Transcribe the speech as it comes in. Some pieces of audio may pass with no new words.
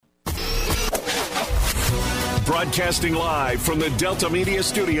Broadcasting live from the Delta Media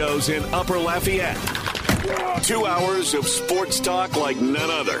Studios in Upper Lafayette. 2 hours of sports talk like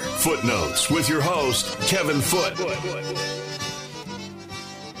none other. Footnotes with your host, Kevin Foote.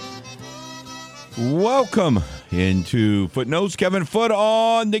 Welcome into Footnotes. Kevin Foote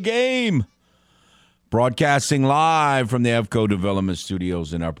on the game. Broadcasting live from the EVCO Development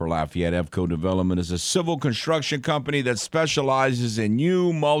Studios in Upper Lafayette. EVCO Development is a civil construction company that specializes in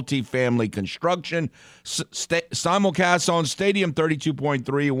new multifamily construction. Simulcast on Stadium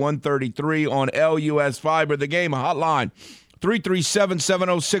 32.3, 133 on LUS Fiber. The game hotline,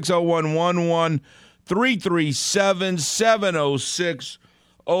 337-706-0111,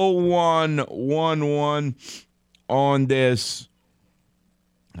 337-706-0111 on this.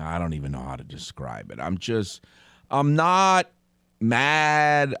 I don't even know how to describe it. I'm not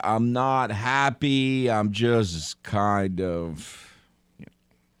mad. I'm not happy. I'm just kind of,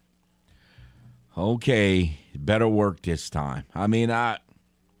 okay, better work this time. I mean, I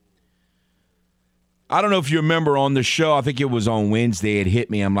don't know if you remember on the show, I think it was on Wednesday, it hit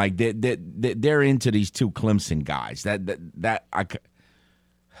me. I'm like, they're into these two Clemson guys.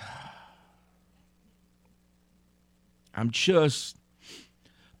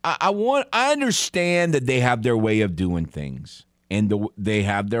 I understand that they have their way of doing things, and they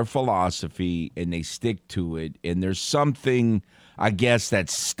have their philosophy, and they stick to it, and there's something, I guess,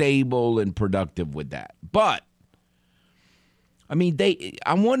 that's stable and productive with that. But I mean,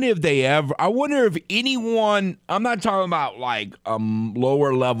 I wonder if anyone, I'm not talking about like a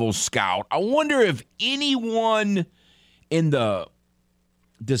lower level scout. I wonder if anyone in the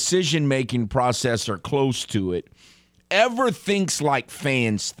decision-making process or close to it ever thinks like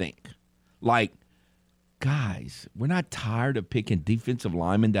fans think. Like, guys, we're not tired of picking defensive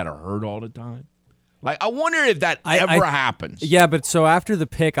linemen that are hurt all the time. Like, I wonder if that ever happens. Yeah, but so after the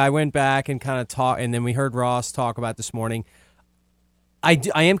pick, I went back and kind of talked, and then we heard Ross talk about this morning. I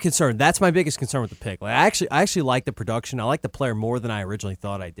am concerned. That's my biggest concern with the pick. Like, I actually like the production. I like the player more than I originally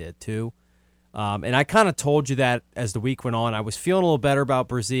thought I did, too. And I kind of told you that as the week went on. I was feeling a little better about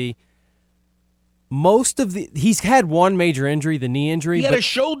Brzee. He's had one major injury, the knee injury. He had a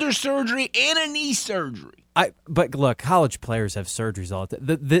shoulder surgery and a knee surgery. But look, college players have surgeries all the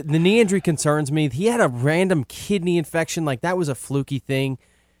time. The knee injury concerns me. He had a random kidney infection. Like, that was a fluky thing.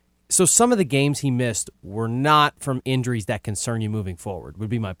 So some of the games he missed were not from injuries that concern you moving forward, would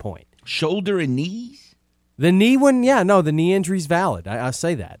be my point. Shoulder and knees? The knee one, yeah, no, the knee injury's valid. I'll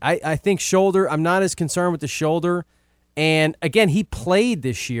say that. I think shoulder, I'm not as concerned with the shoulder. And, again, he played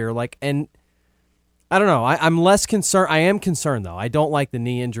this year, and I don't know. I'm less concerned. I am concerned, though. I don't like the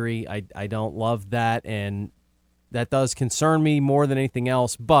knee injury. I don't love that, and that does concern me more than anything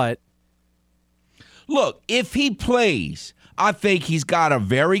else. But look, if he plays, I think he's got a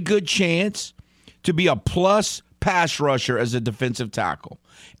very good chance to be a plus pass rusher as a defensive tackle.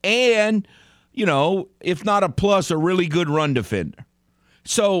 And, if not a plus, a really good run defender.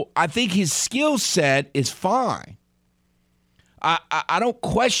 So I think his skill set is fine. I don't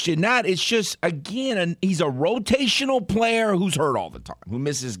question that. It's just, again, he's a rotational player who's hurt all the time, who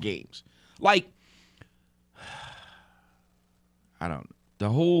misses games. Like, I don't know. The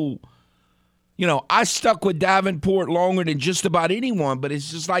whole, I stuck with Davenport longer than just about anyone, but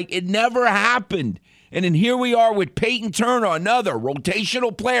it's just like it never happened. And then here we are with Peyton Turner, another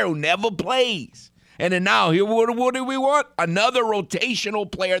rotational player who never plays. And then now, here, what do we want? Another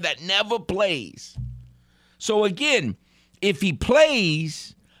rotational player that never plays. So, again, if he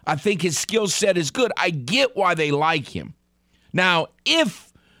plays, I think his skill set is good. I get why they like him. Now,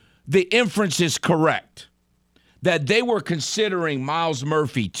 if the inference is correct, that they were considering Myles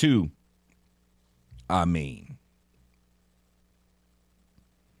Murphy too, I mean,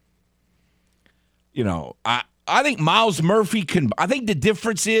 I think Myles Murphy I think the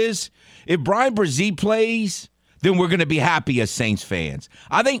difference is if Brian Brzee plays, then we're going to be happy as Saints fans.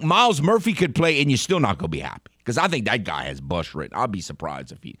 I think Myles Murphy could play and you're still not going to be happy. Because I think that guy has bust written. I'll be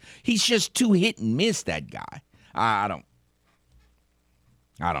surprised if he's just too hit and miss, that guy. I don't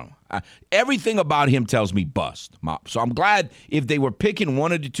know. Everything about him tells me bust. So I'm glad if they were picking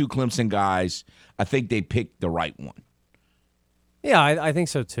one of the two Clemson guys, I think they picked the right one. Yeah, I think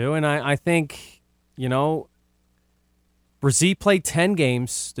so too. And I think, Brzee played 10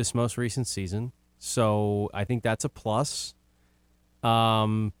 games this most recent season. So I think that's a plus.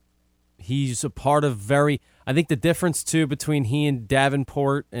 He's a part of I think the difference, too, between he and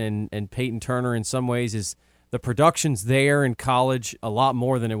Davenport and Peyton Turner in some ways is the production's there in college a lot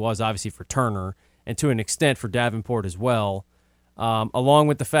more than it was, obviously, for Turner, and to an extent for Davenport as well, along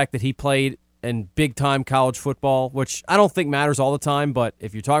with the fact that he played and big-time college football, which I don't think matters all the time, but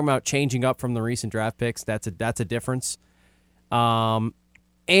if you're talking about changing up from the recent draft picks, that's a difference.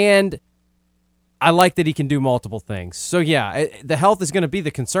 And I like that he can do multiple things. So, yeah, the health is going to be the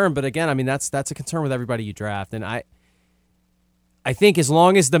concern, but again, I mean, that's a concern with everybody you draft. And I think as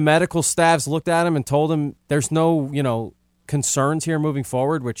long as the medical staffs looked at him and told him there's no, concerns here moving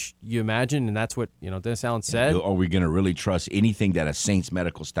forward, which you imagine, and that's what, Dennis Allen said. Are we going to really trust anything that a Saints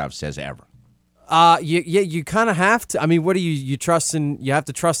medical staff says ever? You kind of have to. I mean, what do you trust in? You have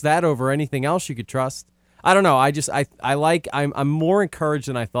to trust that over anything else you could trust. I don't know. I'm more encouraged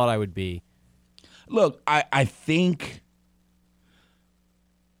than I thought I would be. Look, I think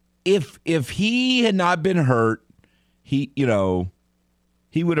if he had not been hurt, he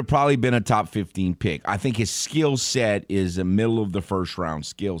would have probably been a top 15 pick. I think his skill set is a middle of the first round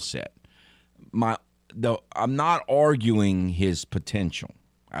skill set. I'm not arguing his potential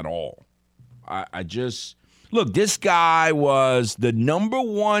at all. I just look, this guy was the number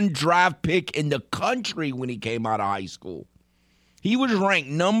 1 draft pick in the country when he came out of high school. He was ranked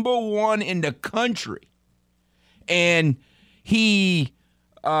number 1 in the country. And he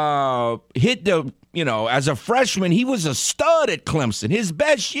hit the, as a freshman, he was a stud at Clemson. His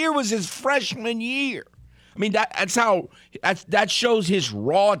best year was his freshman year. I mean, that shows his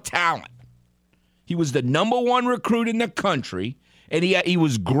raw talent. He was the number 1 recruit in the country, and he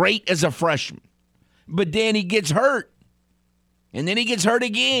was great as a freshman. But then he gets hurt, and then he gets hurt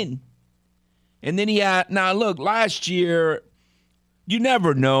again. And then now look, last year, you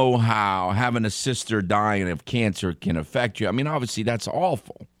never know how having a sister dying of cancer can affect you. I mean, obviously, that's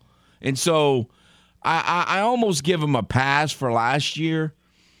awful. And so I almost give him a pass for last year.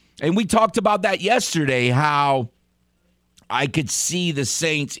 And we talked about that yesterday, how I could see the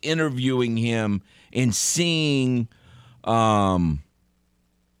Saints interviewing him and seeing, the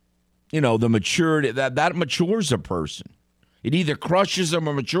maturity, that matures a person. It either crushes them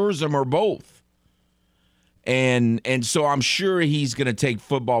or matures them or both. And so I'm sure he's going to take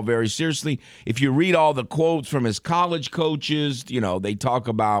football very seriously. If you read all the quotes from his college coaches, they talk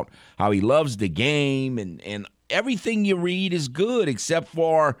about how he loves the game, and everything you read is good except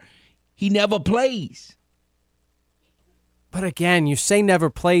for he never plays. But again, you say never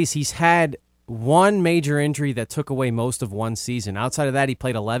plays. He's had one major injury that took away most of one season. Outside of that, he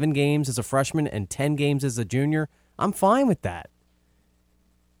played 11 games as a freshman and 10 games as a junior. I'm fine with that.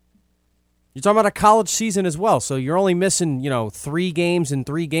 You're talking about a college season as well, so you're only missing, 3 games in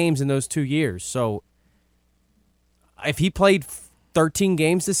 3 games in those 2 years. So if he played 13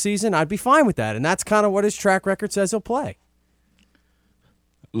 games this season, I'd be fine with that, and that's kind of what his track record says he'll play.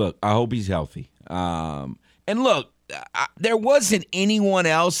 Look, I hope he's healthy. And look, there wasn't anyone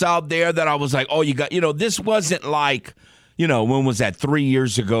else out there that I was like, oh, you got, this wasn't like, when was that, 3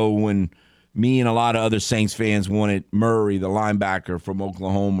 years ago when me and a lot of other Saints fans wanted Murray, the linebacker from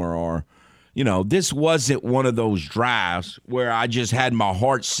Oklahoma, or this wasn't one of those drafts where I just had my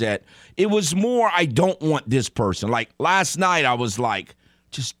heart set. It was more, I don't want this person. Like last night, I was like,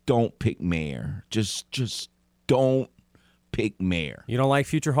 just don't pick Mayer. Just don't pick Mayer. You don't like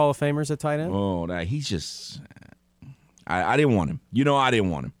future Hall of Famers at tight end? Oh, he's just, I didn't want him. I didn't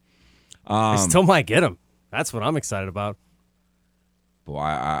want him. I still might get him. That's what I'm excited about. Boy,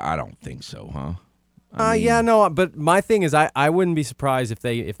 I don't think so, huh? But my thing is, I wouldn't be surprised if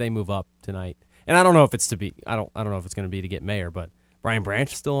they move up tonight. And I don't know if it's to be. I don't know if it's going to be to get Mayer, but Brian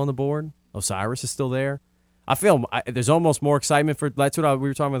Branch is still on the board. Osiris is still there. I feel there's almost more excitement for. That's what we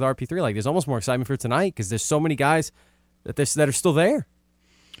were talking with RP3. Like there's almost more excitement for tonight because there's so many guys that are still there.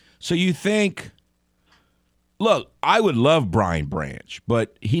 So you think? Look, I would love Brian Branch,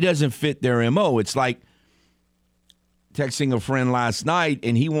 but he doesn't fit their MO. It's like texting a friend last night,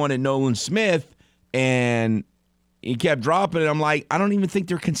 and he wanted Nolan Smith. And he kept dropping it. I'm like, I don't even think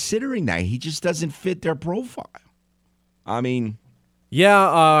they're considering that. He just doesn't fit their profile. I mean. Yeah,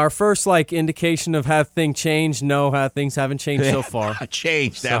 our first, indication of how things changed. No, how things haven't changed so far.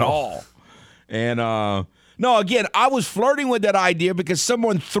 Changed at all. And, no, again, I was flirting with that idea because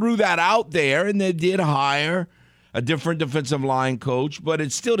someone threw that out there, and they did hire a different defensive line coach, but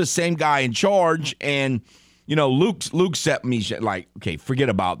it's still the same guy in charge, and Luke set me like, okay, forget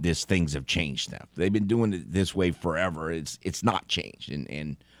about this. Things have changed now. They've been doing it this way forever. It's not changed,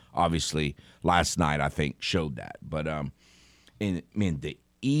 and obviously last night I think showed that. But the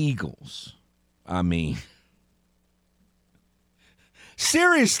Eagles. I mean,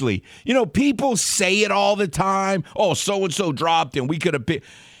 seriously, people say it all the time. Oh, so and so dropped, and we could have picked.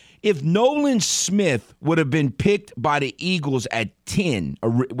 If Nolan Smith would have been picked by the Eagles at 10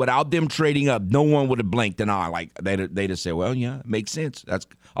 without them trading up, no one would have blinked an eye. Like they'd have said, well, yeah, it makes sense. That's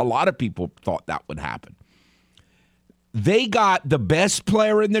a lot of people thought that would happen. They got the best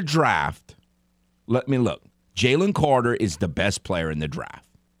player in the draft. Let me look. Jalen Carter is the best player in the draft.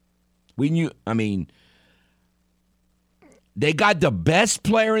 They got the best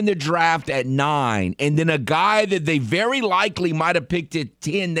player in the draft at 9, and then a guy that they very likely might have picked at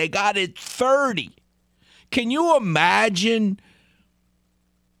 10, they got at 30. Can you imagine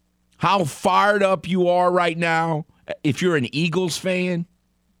how fired up you are right now if you're an Eagles fan?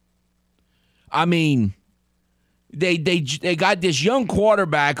 I mean, they got this young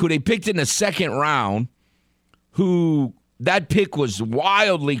quarterback who they picked in the second round, who that pick was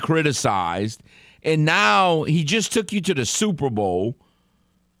wildly criticized. And now he just took you to the Super Bowl.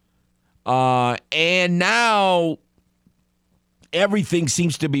 And now everything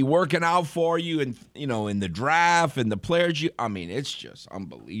seems to be working out for you, and in the draft and the players. It's just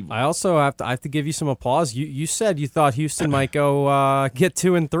unbelievable. I also have to give you some applause. You said you thought Houston might go get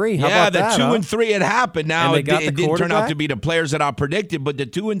 2-3. How about that? 2-3 had happened. Now it didn't turn out to be the players that I predicted, but the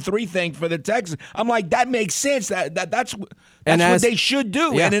 2-3 thing for the Texans, I'm like, that makes sense. That's what they should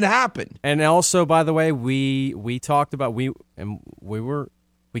do, and it happened. And also, by the way, we talked about we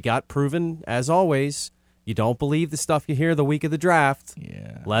got proven as always. You don't believe the stuff you hear the week of the draft.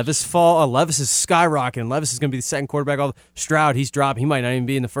 Yeah. Levis is skyrocketing. Levis is going to be the second quarterback. Stroud, he's dropped. He might not even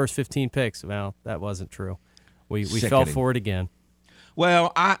be in the first 15 picks. Well, that wasn't true. We fell for it again.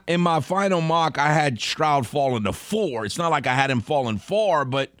 Well, in my final mock, I had Stroud falling to 4. It's not like I had him falling far,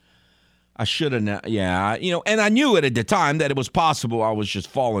 but I should have. Yeah, and I knew it at the time that it was possible. I was just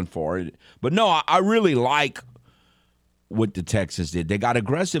falling for it. But no, I really like what the Texans did. They got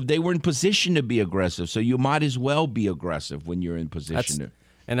aggressive. They were in position to be aggressive, so you might as well be aggressive when you're in position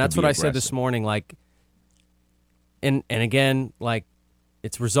that's what I said this morning. Like, and again, like,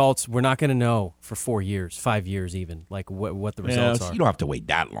 it's results. We're not going to know for 4 years, 5 years even, like what the results are. You don't have to wait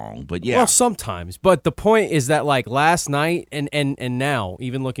that long, but yeah. Well, sometimes. But the point is that, like, last night and now,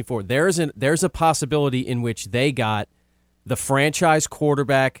 even looking forward, there's a possibility in which they got the franchise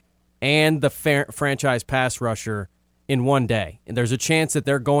quarterback and the franchise pass rusher in one day. And there's a chance that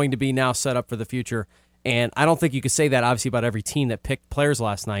they're going to be now set up for the future. And I don't think you could say that, obviously, about every team that picked players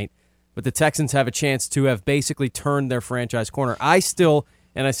last night. But the Texans have a chance to have basically turned their franchise corner. I still,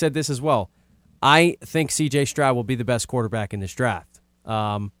 and I said this as well, I think C.J. Stroud will be the best quarterback in this draft.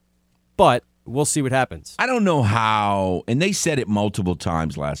 But we'll see what happens. I don't know how, and they said it multiple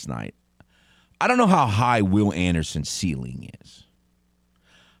times last night, I don't know how high Will Anderson's ceiling is.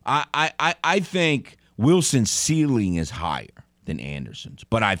 I think Wilson's ceiling is higher than Anderson's,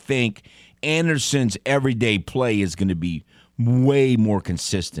 but I think Anderson's everyday play is going to be way more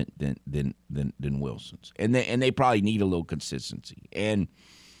consistent than Wilson's, and they probably need a little consistency. And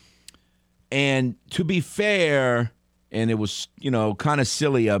to be fair, and it was kind of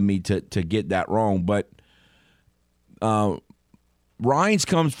silly of me to get that wrong, but Ryans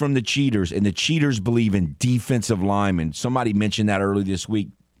comes from the Cheaters, and the Cheaters believe in defensive linemen. Somebody mentioned that earlier this week.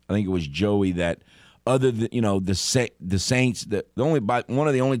 I think it was Joey that. Other than the Saints, one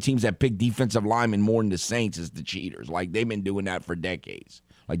of the only teams that pick defensive linemen more than the Saints is the Cheaters. Like, they've been doing that for decades.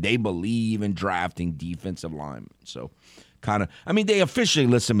 Like, they believe in drafting defensive linemen. So, they officially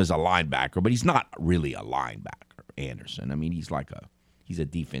list him as a linebacker, but he's not really a linebacker. Anderson. He's a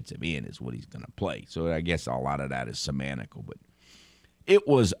defensive end is what he's going to play. So I guess a lot of that is semantical, but it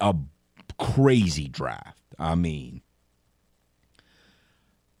was a crazy draft.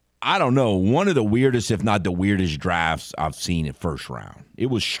 I don't know, one of the weirdest, if not the weirdest drafts I've seen in first round. It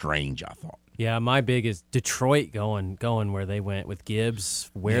was strange, I thought. Yeah, my big is Detroit going where they went with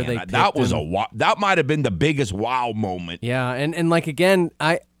Gibbs, they picked that was him. That might have been the biggest wow moment. Yeah, and like, again,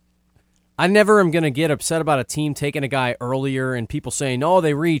 I never am going to get upset about a team taking a guy earlier and people saying, oh,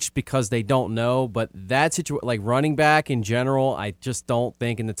 they reached because they don't know. But that situation, like running back in general, I just don't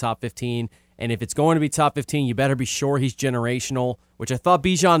think in the top 15. And if it's going to be top 15, you better be sure he's generational, which I thought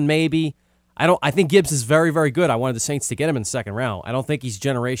Bijan maybe. I think Gibbs is very, very good. I wanted the Saints to get him in the second round. I don't think he's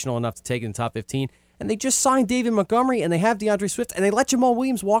generational enough to take it in the top 15. And they just signed David Montgomery, and they have DeAndre Swift, and they let Jamal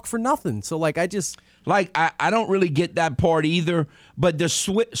Williams walk for nothing. So, I don't really get that part either. But the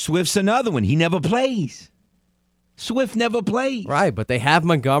Swift's another one. He never plays. Swift never plays. Right, but they have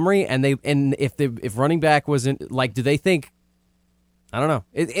Montgomery, and if running back wasn't, do they think, I don't know.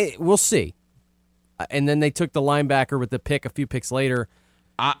 We'll see. And then they took the linebacker with the pick a few picks later.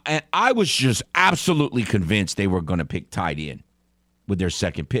 I was just absolutely convinced they were going to pick tight end with their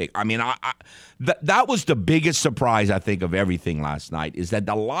second pick. I mean, that was the biggest surprise, I think, of everything last night, is that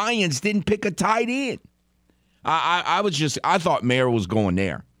the Lions didn't pick a tight end. I thought Mayer was going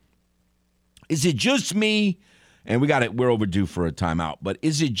there. Is it just me? And we're overdue for a timeout. But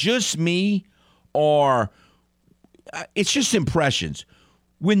is it just me, or it's just impressions?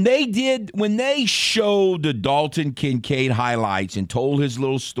 When they showed the Dalton Kincaid highlights and told his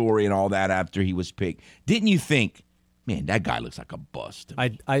little story and all that after he was picked, didn't you think, man, that guy looks like a bust?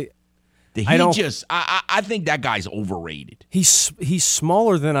 I think that guy's overrated. He's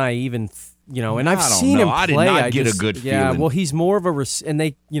smaller than I even, and I've seen him play. I did not get a good feeling. Yeah, well, he's more of a and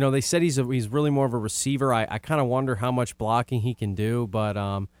they said he's really more of a receiver. I kind of wonder how much blocking he can do, but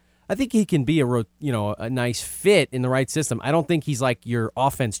I think he can be a nice fit in the right system. I don't think he's like your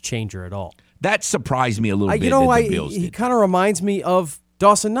offense changer at all. That surprised me a little bit. He kind of reminds me of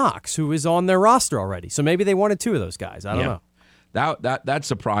Dawson Knox, who is on their roster already. So maybe they wanted two of those guys. I don't know. That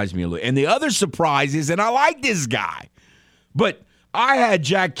surprised me a little. And the other surprise is, and I like this guy, but I had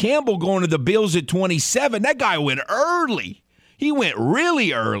Jack Campbell going to the Bills at 27. That guy went early. He went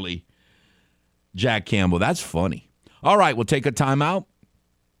really early. Jack Campbell, that's funny. All right, we'll take a timeout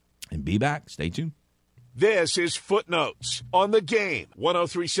and be back. Stay tuned. This is Footnotes on the Game.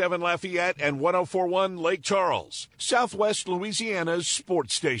 103.7 Lafayette and 104.1 Lake Charles, Southwest Louisiana's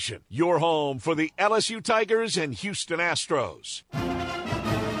sports station. Your home for the LSU Tigers and Houston Astros.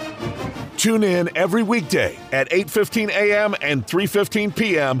 Tune in every weekday at 8:15 a.m. and 3:15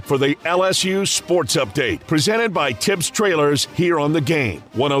 p.m. for the LSU Sports Update, presented by Tibbs Trailers here on the Game.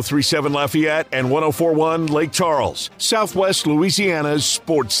 103.7 Lafayette and 104.1 Lake Charles, Southwest Louisiana's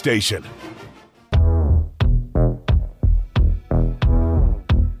sports station.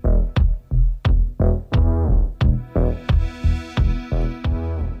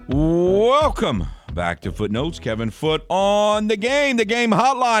 Welcome back to Footnotes. Kevin Foote on the Game. The Game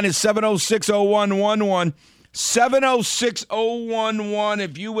hotline is 706-0111. 706-011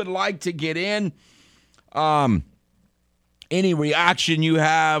 if you would like to get in. Any reaction you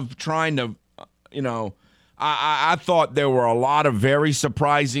have trying to, I thought there were a lot of very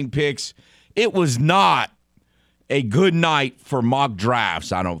surprising picks. It was not a good night for mock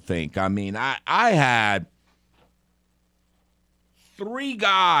drafts, I don't think. I mean, I had 3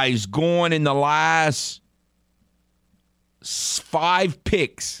 guys going in the last 5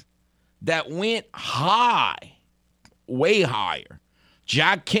 picks that went high, way higher.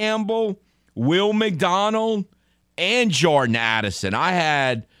 Jack Campbell, Will McDonald, and Jordan Addison. I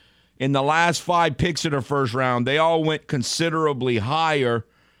had in the last 5 picks of the first round, they all went considerably higher.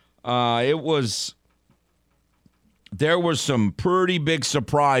 There was some pretty big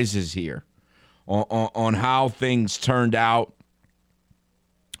surprises here on how things turned out.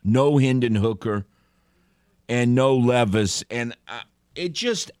 No Hendon Hooker and no Levis. And it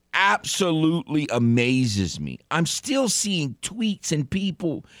just absolutely amazes me. I'm still seeing tweets and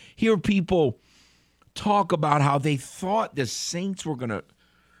hear people talk about how they thought the Saints were gonna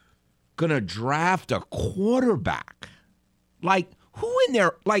draft a quarterback. Like, who in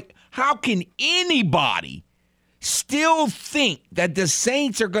there, like, how can anybody still think that the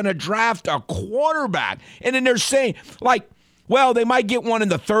Saints are gonna draft a quarterback? And then they're saying, like, well, they might get one in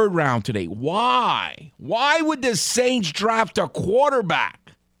the 3rd round today. Why? Why would the Saints draft a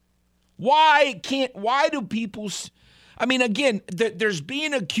quarterback? Why do people? I mean, again, there's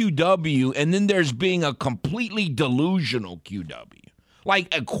being a QW, and then there's being a completely delusional QW.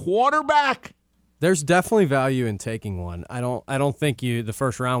 Like a quarterback? There's definitely value in taking one. I don't think the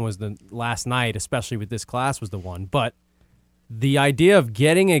first round was the last night, especially with this class, was the one. But the idea of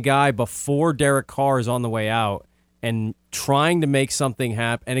getting a guy before Derek Carr is on the way out and trying to make something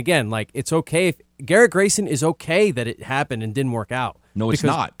happen. And again, like, it's okay if Garrett Grayson is okay that it happened and didn't work out. No, it's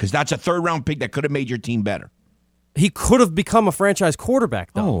not, because that's a 3rd-round pick that could have made your team better. He could have become a franchise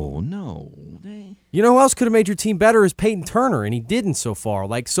quarterback, though. Oh, no. You know who else could have made your team better is Peyton Turner, and he didn't so far.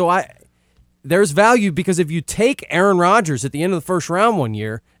 Like, there's value, because if you take Aaron Rodgers at the end of the first round one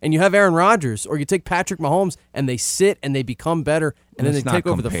year and you have Aaron Rodgers, or you take Patrick Mahomes and they sit and they become better and then they take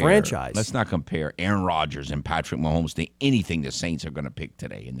over the franchise. Let's not compare Aaron Rodgers and Patrick Mahomes to anything the Saints are going to pick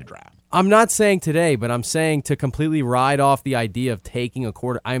today in the draft. I'm not saying today, but I'm saying to completely ride off the idea of taking a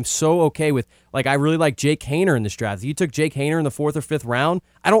quarter. I am so okay with, like, I really like Jake Haener in this draft. If you took Jake Haener in the 4th or 5th round,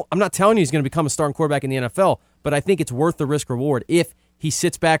 I'm not telling you he's going to become a starting quarterback in the NFL, but I think it's worth the risk reward if he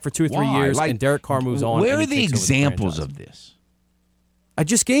sits back for 2 or 3 years and Derek Carr moves on. Where are the examples of this? I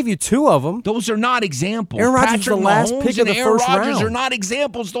just gave you two of them. Those are not examples. Aaron Rodgers Patrick was the last Mahomes pick of and the Aaron first Rodgers round. are not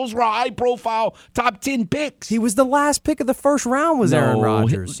examples. Those were high-profile top 10 picks. He was the last pick of the first round. Was Aaron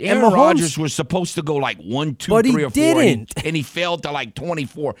Rodgers? Aaron Rodgers was supposed to go like 1, 2, But 3, he or 4, didn't. and he fell to like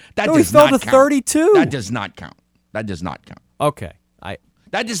 24. That No, he does fell not to count. 32. That does not count. That does not count. Okay.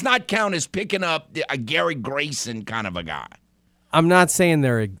 That does not count as picking up a Gary Grayson kind of a guy. I'm not saying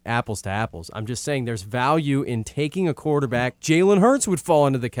they're apples to apples. I'm just saying there's value in taking a quarterback. Jalen Hurts would fall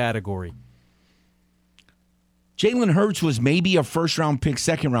into the category. Jalen Hurts was maybe a first-round pick,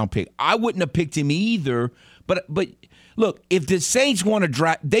 second-round pick. I wouldn't have picked him either. But look, if the Saints want to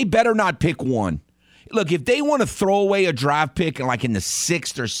draft, they better not pick one. Look, if they want to throw away a draft pick in the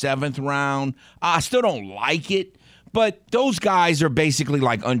 6th or 7th round, I still don't like it. But those guys are basically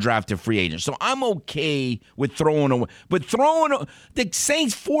like undrafted free agents. So I'm okay with throwing away. But the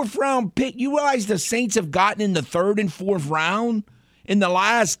Saints' 4th-round pick, you realize the Saints have gotten in the 3rd and 4th round in the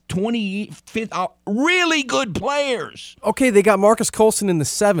last 25 really good players. Okay, they got Marcus Coulson in the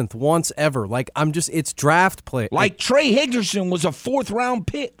 7th once ever. It's draft play. Like Trey Hendrickson was a 4th-round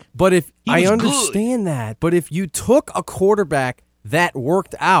pick. But I was understand that. But if you took a quarterback that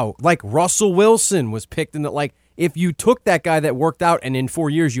worked out, like Russell Wilson was picked in the if you took that guy that worked out and in 4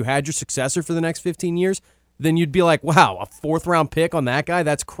 years you had your successor for the next 15 years, then you'd be like, wow, a 4th-round pick on that guy?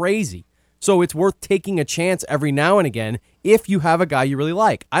 That's crazy. So it's worth taking a chance every now and again if you have a guy you really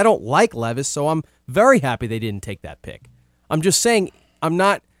like. I don't like Levis, so I'm very happy they didn't take that pick. I'm just saying I'm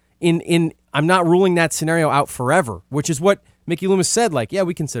not ruling that scenario out forever, which is what Mickey Loomis said. Yeah,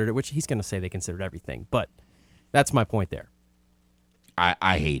 we considered it, which he's going to say they considered everything. But that's my point there.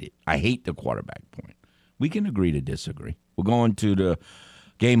 I hate it. I hate the quarterback point. We can agree to disagree. We're going to the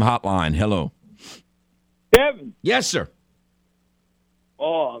game hotline. Hello. Kevin. Yes, sir.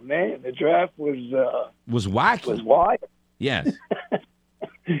 Oh, man, the draft was wacky. Was wild. Yes.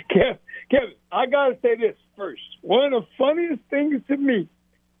 Kevin, I got to say this first. One of the funniest things to me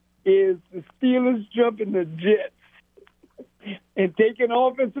is the Steelers jumping the Jets and taking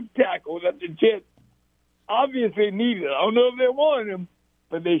offensive tackle that the Jets obviously needed. I don't know if they wanted him,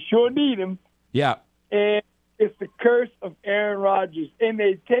 but they sure need him. Yeah. And it's the curse of Aaron Rodgers. And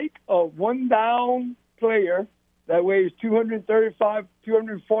they take a one-down player that weighs 235,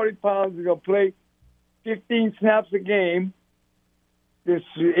 240 pounds, is going to play 15 snaps a game. This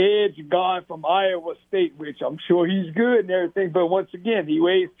edge guy from Iowa State, which I'm sure he's good and everything, but once again, he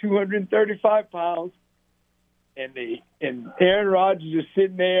weighs 235 pounds, and Aaron Rodgers is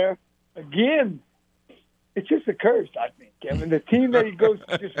sitting there. Again, it's just a curse, I think, Kevin. The team that he goes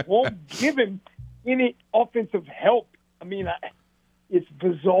to just won't give him any offensive help. I mean, it's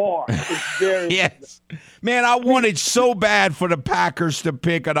bizarre. It's very yes, man. I wanted so bad for the Packers to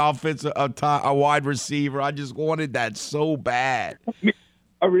pick an offensive, a wide receiver. I just wanted that so bad.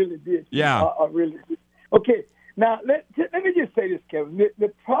 I really did. Yeah, I really did. Okay, now let me just say this, Kevin.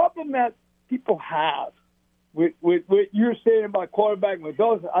 The problem that people have with what you're saying about quarterback with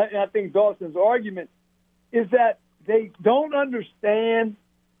Dawson, I think Dawson's argument is that they don't understand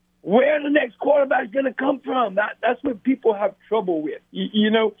where the next quarterback is going to come from. That's what people have trouble with.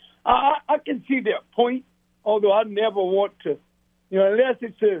 I can see their point, although I never want to, unless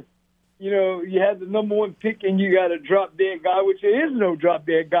it's you have the number one pick and you got a drop-dead guy, which there is no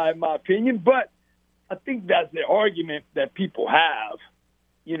drop-dead guy in my opinion, but I think that's the argument that people have,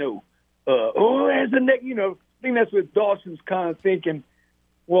 there's the next, I think that's what Dawson's kind of thinking.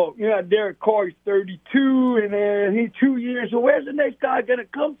 Well, Derek Carr is 32, and he's 2 years. So where's the next guy going to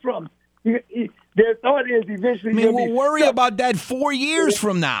come from? Their thought is eventually. We'll worry about that 4 years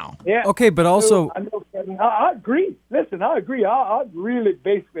from now. Yeah. Okay, but also, I agree. Listen, I agree. I really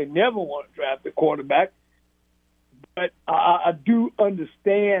basically never want to draft a quarterback, but I do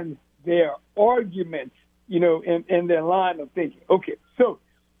understand their arguments, and their line of thinking. Okay, so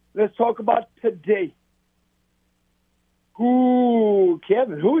let's talk about today.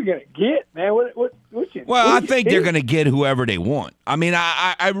 Kevin, who are we going to get, man? I think they're going to get whoever they want. I mean,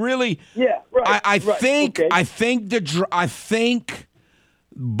 I really, yeah, right. I think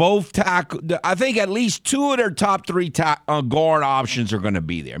both tackle. I think at least two of their top three guard options are going to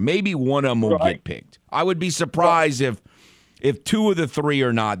be there. Maybe one of them will get picked. I would be surprised if two of the three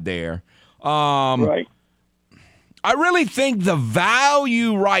are not there. Right. I really think the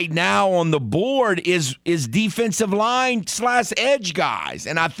value right now on the board is defensive line / edge guys,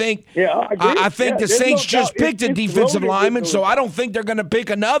 and I think I think the Saints just picked a defensive lineman, so I don't think they're going to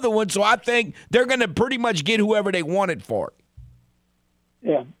pick another one. So I think they're going to pretty much get whoever they wanted for it.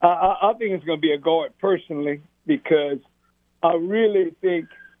 Yeah, I think it's going to be a guard personally because I really think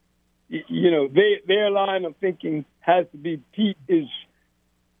their line of thinking has to be Pete is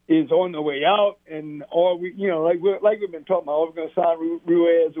is on the way out, and or we, like we've been talking about, we're going to sign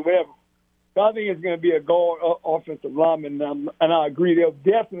Ruiz or whatever. So I think it's going to be a guard offensive lineman, and I agree there'll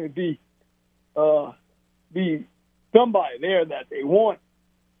definitely be somebody there that they want.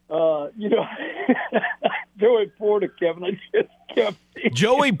 Joey Porter, Kevin. I just kept thinking.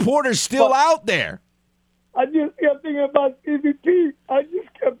 Joey Porter's still out there. I just kept thinking about CVP. I just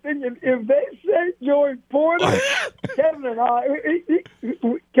kept thinking, if they say Joey Porter, Kevin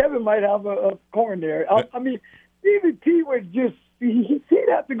and Kevin might have a corner there. I mean, CVP would he'd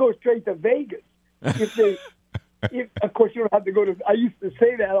have to go straight to Vegas. Of course, you don't have to go to. I used to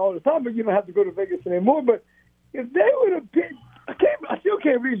say that all the time, but you don't have to go to Vegas anymore. But if they would have picked, I still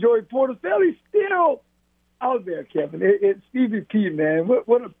can't read Joey Porter. He's still out there, Kevin. It's Stevie P, man.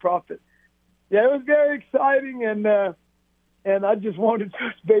 What a prophet. Yeah, it was very exciting, and I just wanted to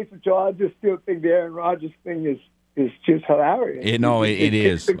touch base with y'all. I just still think the Aaron Rodgers thing is just hilarious. It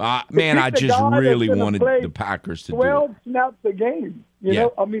is. Man, I just really wanted the Packers to 12 snaps a game. You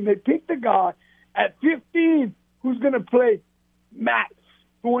know, I mean, they picked the guy at 15 who's going to play max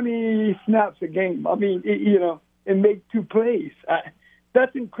 20 snaps a game. I mean, and make 2 plays.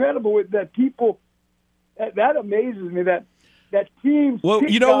 That's incredible with that people. That amazes me that teams. Well,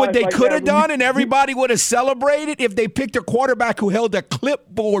 you know what they could have done, and everybody would have celebrated if they picked a quarterback who held a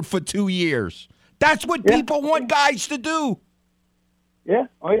clipboard for 2 years. That's what people want guys to do. Yeah.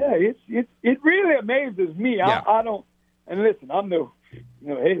 Oh, yeah. It really amazes me. Yeah. I don't. And listen, I'm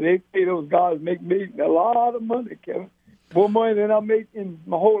hey, they pay those guys make me a lot of money, Kevin. More money than I make in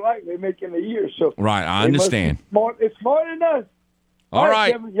my whole life. They make in a year. So right, I understand. It's smarter than us. All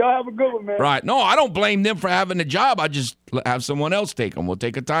right. Kevin, y'all have a good one, man. Right. No, I don't blame them for having a job. I just have someone else take them. We'll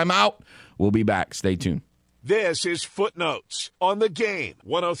take a timeout. We'll be back. Stay tuned. This is Footnotes on the Game.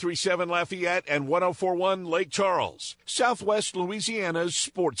 103.7 Lafayette and 104.1 Lake Charles, Southwest Louisiana's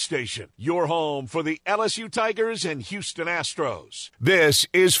sports station. Your home for the LSU Tigers and Houston Astros. This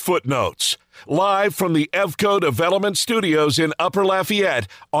is Footnotes, live from the EVCO Development Studios in Upper Lafayette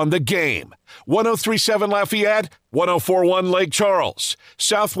on the Game. 103.7 Lafayette, 104.1 Lake Charles,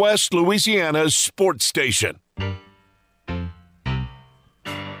 Southwest Louisiana's sports station.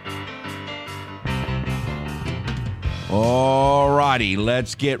 All righty,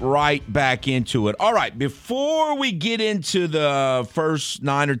 let's get right back into it. All right, before we get into the first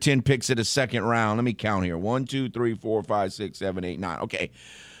 9 or 10 picks of the second round, let me count here. 1, 2, 3, 4, 5, 6, 7, 8, 9. Okay,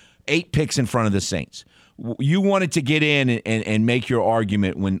 8 picks in front of the Saints. You wanted to get in and make your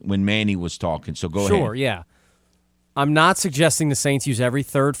argument when Manny was talking, so go ahead. Sure, yeah. I'm not suggesting the Saints use every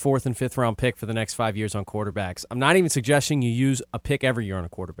 3rd, 4th, and 5th round pick for the next 5 years on quarterbacks. I'm not even suggesting you use a pick every year on a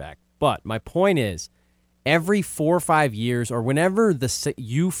quarterback. But my point is, every 4 or 5 years, or whenever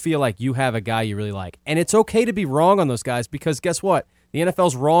you feel like you have a guy you really like, and it's okay to be wrong on those guys, because guess what? The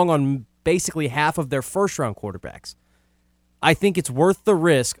NFL's wrong on basically half of their first-round quarterbacks. I think it's worth the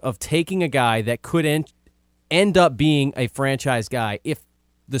risk of taking a guy that could end up being a franchise guy if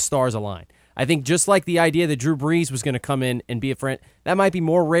the stars align. I think just like the idea that Drew Brees was going to come in and be a friend, that might be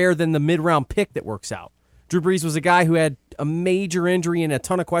more rare than the mid-round pick that works out. Drew Brees was a guy who had a major injury and a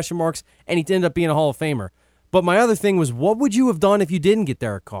ton of question marks, and he ended up being a Hall of Famer. But my other thing was, what would you have done if you didn't get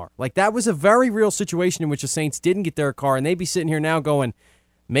Derek Carr? Like, that was a very real situation in which the Saints didn't get Derek Carr, and they'd be sitting here now going,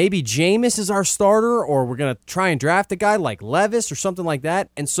 maybe Jameis is our starter, or we're going to try and draft a guy like Levis or something like that.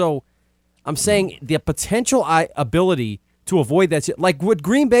 And so I'm saying the potential ability to avoid that, like what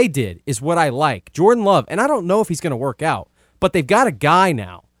Green Bay did, is what I like. Jordan Love, and I don't know if he's going to work out, but they've got a guy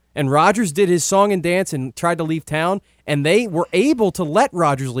now. And Rodgers did his song and dance and tried to leave town, and they were able to let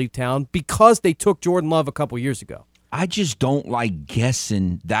Rodgers leave town because they took Jordan Love a couple years ago. I just don't like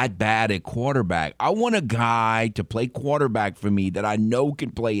guessing that bad at quarterback. I want a guy to play quarterback for me that I know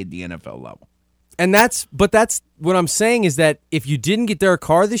can play at the NFL level. And that's what I'm saying is that if you didn't get Derek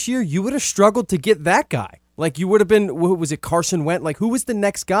Carr this year, you would have struggled to get that guy. Like, you would have been, who was it, Carson Wentz? Like, who was the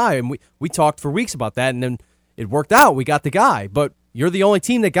next guy? And we talked for weeks about that, and then it worked out. We got the guy, but you're the only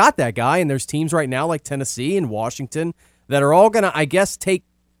team that got that guy, and there's teams right now like Tennessee and Washington that are all going to, I guess, take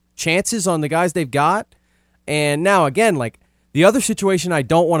chances on the guys they've got. And now, again, like, the other situation I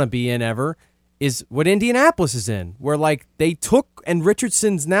don't want to be in ever is what Indianapolis is in, where, like, they took, and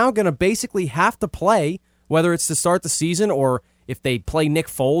Richardson's now going to basically have to play, whether it's to start the season or if they play Nick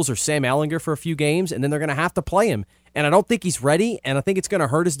Foles or Sam Ehlinger for a few games, and then they're going to have to play him. And I don't think he's ready, and I think it's going to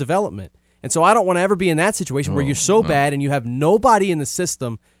hurt his development. And so I don't want to ever be in that situation where you're so bad and you have nobody in the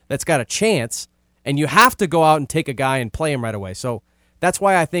system that's got a chance, and you have to go out and take a guy and play him right away. So that's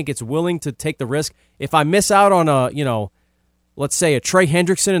why I think it's willing to take the risk. If I miss out on let's say a Trey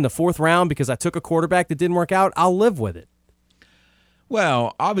Hendrickson in the 4th round because I took a quarterback that didn't work out, I'll live with it.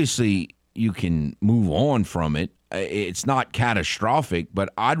 Well, obviously you can move on from it. It's not catastrophic,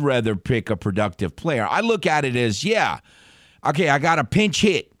 but I'd rather pick a productive player. I look at it as, okay, I got a pinch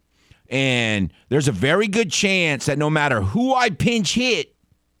hit, and there's a very good chance that no matter who I pinch hit,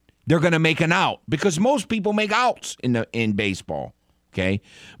 they're going to make an out because most people make outs in baseball, okay?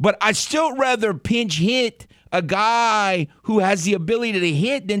 But I'd still rather pinch hit a guy who has the ability to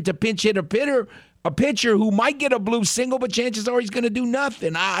hit than to pinch hit a pitcher who might get a blue single, but chances are he's going to do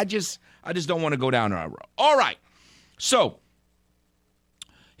nothing. I just don't want to go down that road. All right. So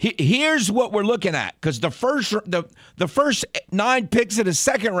here's what we're looking at, because the first 9 picks of the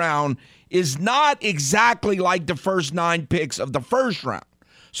second round is not exactly like the first 9 picks of the first round.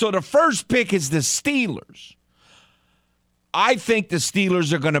 So the first pick is the Steelers. I think the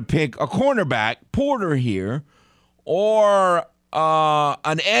Steelers are going to pick a cornerback, Porter here, or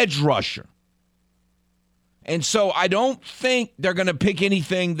an edge rusher. And so I don't think they're going to pick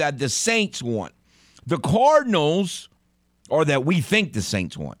anything that the Saints want. The Cardinals, or that we think the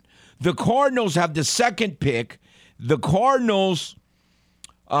Saints want. The Cardinals have the second pick. The Cardinals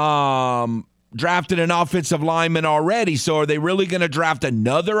drafted an offensive lineman already, so are they really going to draft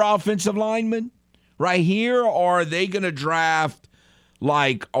another offensive lineman right here, or are they going to draft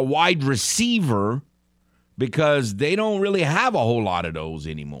like a wide receiver because they don't really have a whole lot of those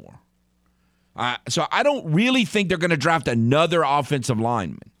anymore? So I don't really think they're going to draft another offensive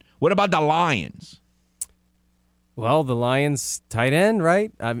lineman. What about the Lions? Well, the Lions tight end,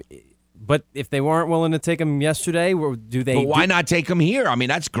 right? But if they weren't willing to take him yesterday, do they? But why not take him here? I mean,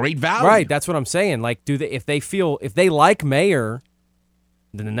 that's great value. Right, that's what I'm saying. Like, if they like Mayer,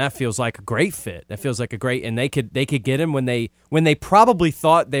 then that feels like a great fit. That feels like a great, and they could get him when they probably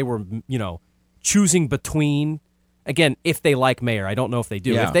thought they were, choosing between. Again, if they like Mayer, I don't know if they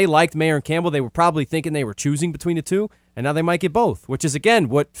do. Yeah. If they liked Mayer and Campbell, they were probably thinking they were choosing between the two, and now they might get both, which is again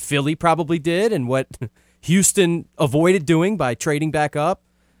what Philly probably did and what Houston avoided doing by trading back up.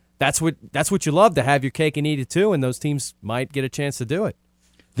 That's what you love, to have your cake and eat it too, and those teams might get a chance to do it.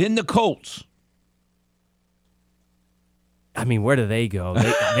 Then the Colts. I mean, where do they go?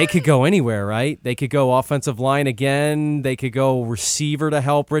 They could go anywhere, right? They could go offensive line again. They could go receiver to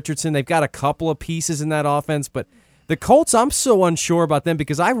help Richardson. They've got a couple of pieces in that offense, but the Colts, I'm so unsure about them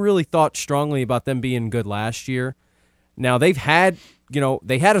because I really thought strongly about them being good last year. Now, they've had,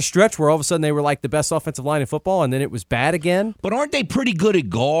 they had a stretch where all of a sudden they were like the best offensive line in football, and then it was bad again. But aren't they pretty good at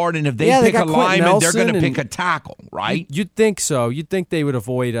guard? And if they pick a lineman, they're going to pick a tackle, right? You'd think so. You'd think they would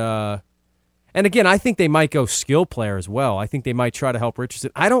avoid and again, I think they might go skill player as well. I think they might try to help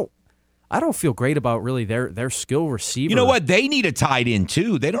Richardson. I don't feel great about really their skill receiver. You know what? They need a tight end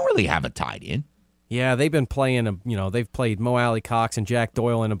too. They don't really have a tight end. Yeah, they've been playing, they've played Mo Alley Cox and Jack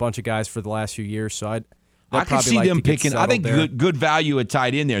Doyle and a bunch of guys for the last few years, so I can see them picking. I think good value at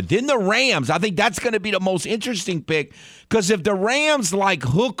tight end there. Then the Rams, I think that's going to be the most interesting pick, because if the Rams like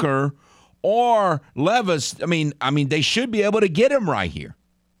Hooker or Levis, I mean, they should be able to get him right here.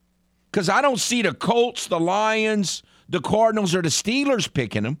 Because I don't see the Colts, the Lions, the Cardinals, or the Steelers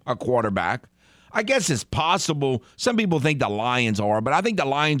picking him, a quarterback. I guess it's possible. Some people think the Lions are, but I think the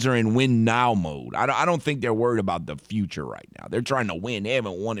Lions are in win now mode. I don't think they're worried about the future right now. They're trying to win. They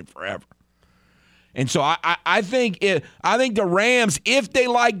haven't won it forever. And so I think the Rams, if they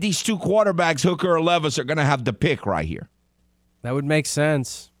like these two quarterbacks, Hooker or Levis, are going to have the pick right here. That would make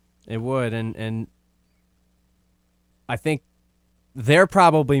sense. It would, and I think they're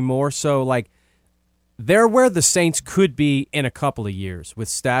probably more so like they're where the Saints could be in a couple of years with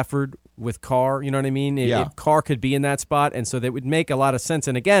Stafford, with Carr. You know what I mean? If Carr could be in that spot, and so that would make a lot of sense.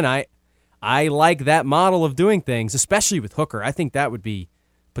 And again, I like that model of doing things, especially with Hooker. I think that would be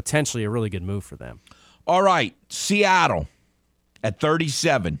potentially a really good move for them. All right, Seattle at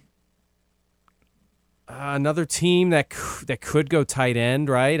 37. Another team that could go tight end,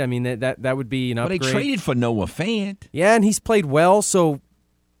 right? I mean, that would be an upgrade. But they traded for Noah Fant. Yeah, and he's played well, so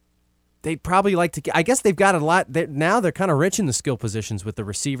they'd probably like to – I guess they've got a lot – now they're kind of rich in the skill positions with the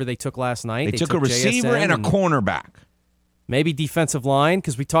receiver they took last night. They took a receiver JSN and a cornerback. Maybe defensive line,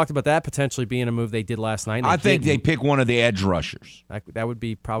 because we talked about that potentially being a move they did last night. I think they pick one of the edge rushers. That would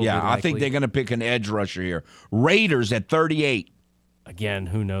be probably likely. I think they're going to pick an edge rusher here. Raiders at 38. Again,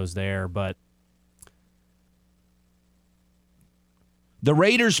 who knows there, but the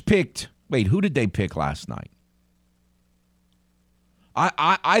Raiders picked – wait, who did they pick last night?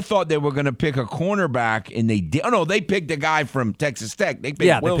 I thought they were going to pick a cornerback, and they did. Oh, no, they picked a guy from Texas Tech. They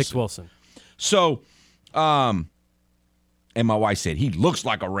picked Wilson. They picked Wilson. So, and my wife said, he looks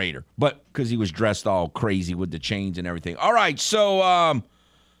like a Raider, but because he was dressed all crazy with the chains and everything. All right, so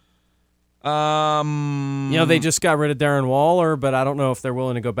They just got rid of Darren Waller, but I don't know if they're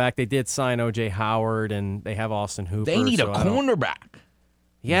willing to go back. They did sign O.J. Howard, and they have Austin Hooper. They need a cornerback.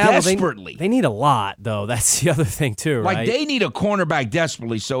 Yeah, desperately. Well, they need a lot, though. That's the other thing, too, right? Like, they need a cornerback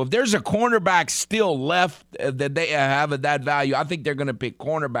desperately. So if there's a cornerback still left that they have at that value, I think they're going to pick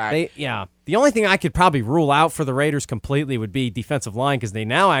cornerback. The only thing I could probably rule out for the Raiders completely would be defensive line, because they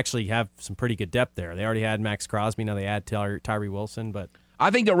now actually have some pretty good depth there. They already had Max Crosby. Now they add Tyree Wilson, but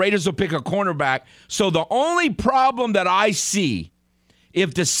I think the Raiders will pick a cornerback. So the only problem that I see,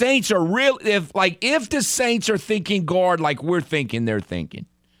 if the Saints are if the Saints are thinking guard like we're thinking they're thinking,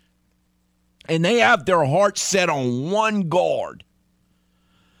 and they have their heart set on one guard,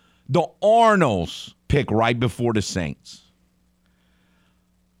 the Arnolds pick right before the Saints.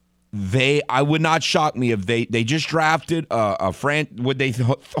 I would not shock me if they just drafted what they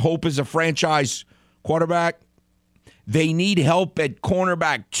hope is a franchise quarterback. They need help at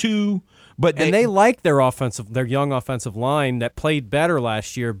cornerback too, but they like their young offensive line that played better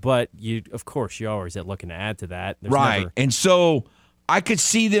last year. But you're always looking to add to that, right? And so I could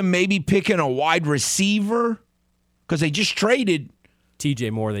see them maybe picking a wide receiver because they just traded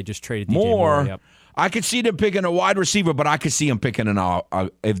TJ Moore. They just traded TJ Moore. Yep. I could see them picking a wide receiver, but I could see them picking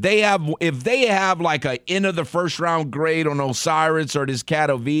if they have like a end of the first round grade on Osiris or this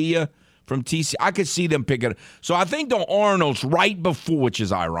Catavilla from TC, I could see them picking. So I think the Arnolds right before, which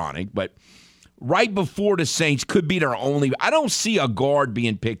is ironic, but right before the Saints could be their only. I don't see a guard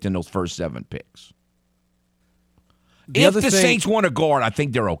being picked in those first 7 picks. If the Saints want a guard, I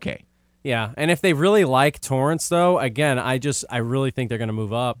think they're okay. Yeah, and if they really like Torrance, though, again, I really think they're going to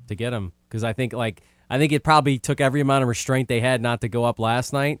move up to get him, because I think it probably took every amount of restraint they had not to go up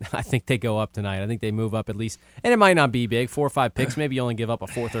last night. I think they go up tonight. I think they move up at least, and it might not be big, 4 or 5 picks. Maybe you only give up a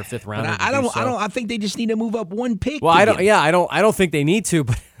 4th or 5th round. I think they just need to move up 1 pick. Well, I don't think they need to,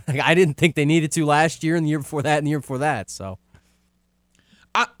 but I didn't think they needed to last year and the year before that and the year before that. So,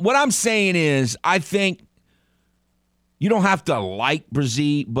 what I'm saying is, I think. You don't have to like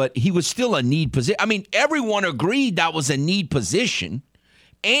Brzee, but he was still a need position. I mean, everyone agreed that was a need position,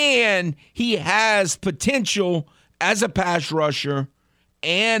 and he has potential as a pass rusher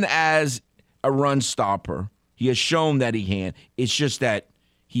and as a run stopper. He has shown that he can. It's just that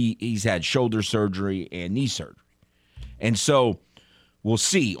he's had shoulder surgery and knee surgery. And so we'll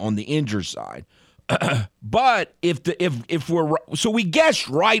see on the injured side. But if we guessed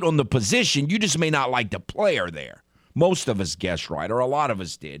right on the position, you just may not like the player there. Most of us guessed right, or a lot of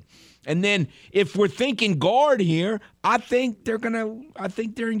us did. And then if we're thinking guard here, I think they're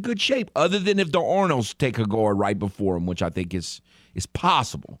in good shape. Other than if the Arnolds take a guard right before him, which I think is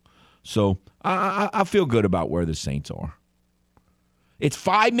possible. So I feel good about where the Saints are. It's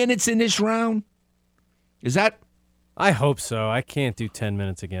 5 minutes in this round. Is that? I hope so. I can't do 10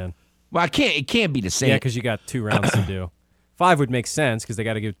 minutes again. Well, it can't be the same. Yeah, because you got 2 rounds to do. 5 would make sense because they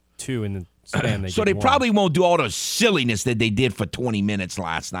got to give 2 in the span. So they probably won't do all the silliness that they did for 20 minutes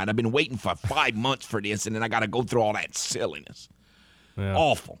last night. I've been waiting for 5 months for this, and then I got to go through all that silliness. Yeah.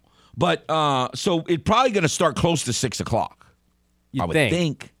 Awful. But so it's probably going to start close to 6 o'clock. I would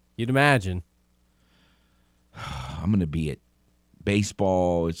think. You'd imagine. I'm going to be at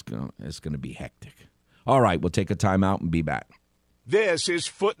baseball. It's going to be hectic. All right, we'll take a timeout and be back. This is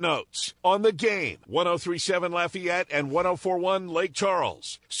Footnotes on the Game. 103.7 Lafayette and 104.1 Lake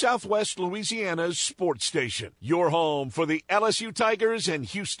Charles, Southwest Louisiana's sports station. Your home for the LSU Tigers and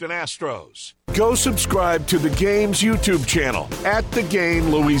Houston Astros. Go subscribe to the Game's YouTube channel at The Game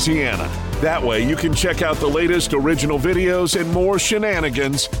Louisiana. That way you can check out the latest original videos and more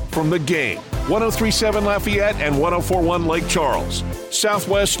shenanigans from the Game. 103.7 Lafayette and 104.1 Lake Charles,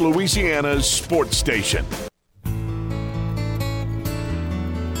 Southwest Louisiana's sports station.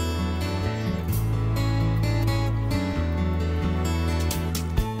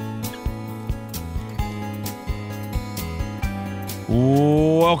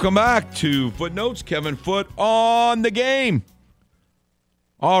 Welcome back to Footnotes. Kevin Foote on the Game.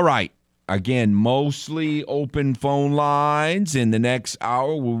 All right. Again, mostly open phone lines. In the next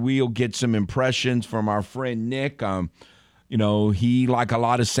hour, we'll get some impressions from our friend Nick. He, like a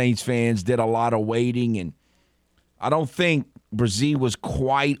lot of Saints fans, did a lot of waiting, and I don't think Brzee was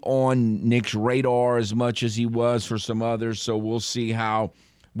quite on Nick's radar as much as he was for some others, so we'll see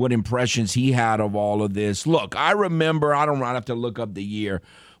what impressions he had of all of this. Look, I remember, I don't have to look up the year.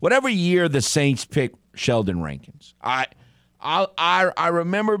 Whatever year the Saints picked Sheldon Rankins, I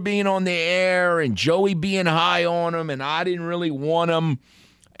remember being on the air and Joey being high on him, and I didn't really want him.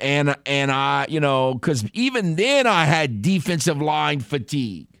 And I, because even then I had defensive line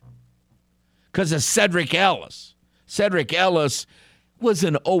fatigue because of Cedric Ellis. Cedric Ellis was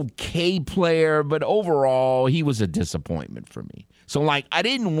an okay player, but overall he was a disappointment for me. So like I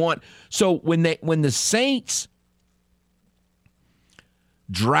didn't want so when the Saints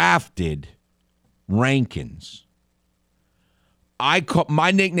drafted Rankins,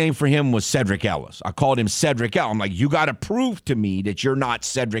 my nickname for him was Cedric Ellis. I called him Cedric Ellis. I'm like, you got to prove to me that you're not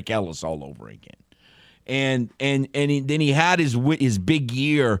Cedric Ellis all over again. And then he had his big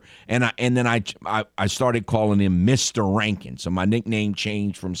year, and then I started calling him Mr. Rankins. So my nickname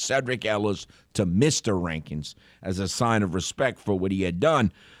changed from Cedric Ellis to Mr. Rankins as a sign of respect for what he had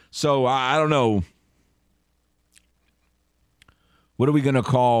done. So I don't know. What are we going to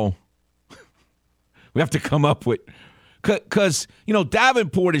call? We have to come up with, because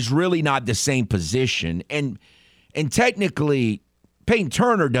Davenport is really not the same position, and technically Peyton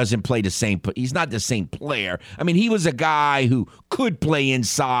Turner doesn't play the same. He's not the same player. I mean, he was a guy who could play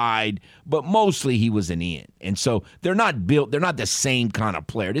inside, but mostly he was an end. And so they're not built. They're not the same kind of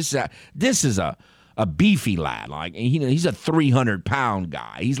player. This is a beefy lad. Like he's a 300-pound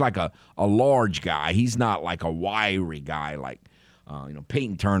guy. He's like a large guy. He's not like a wiry guy like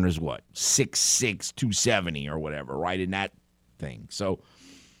Peyton Turner's what 6'6", 270 or whatever, right in that thing. So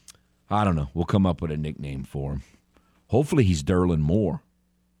I don't know. We'll come up with a nickname for him. Hopefully he's Derlin Moore.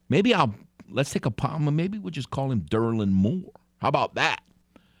 Let's take a palm. Maybe we'll just call him Derlin Moore. How about that?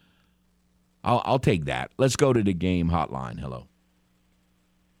 I'll take that. Let's go to the game hotline. Hello.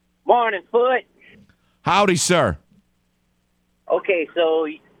 Morning, Foot. Howdy, sir. Okay, so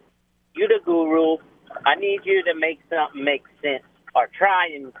you're the guru. I need you to make something make sense, or try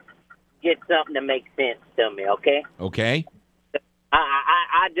and get something to make sense to me, okay? Okay.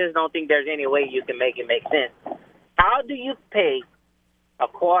 I just don't think there's any way you can make it make sense. How do you pay a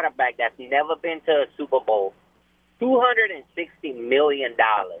quarterback that's never been to a Super Bowl $260 million,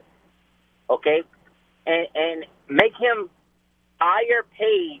 okay, and make him higher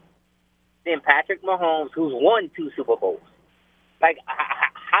paid than Patrick Mahomes, who's won 2 Super Bowls? Like, I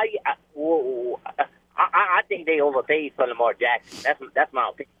think they overpaid for Lamar Jackson. That's my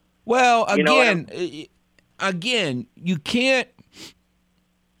opinion. Well, again, you can't.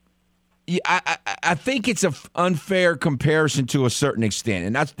 I think it's an unfair comparison to a certain extent,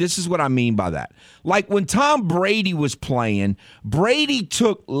 and this is what I mean by that. Like when Tom Brady was playing, Brady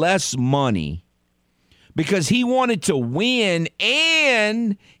took less money because he wanted to win,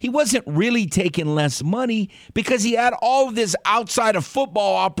 and he wasn't really taking less money because he had all of this outside of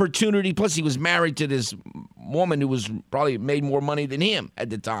football opportunity. Plus, he was married to this woman who was probably made more money than him at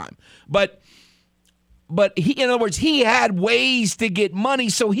the time. But he, in other words, he had ways to get money,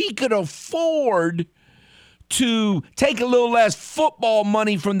 so he could afford to take a little less football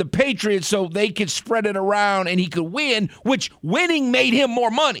money from the Patriots so they could spread it around and he could win, which winning made him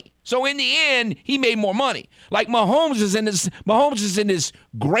more money. So in the end, he made more money. Like Mahomes is in this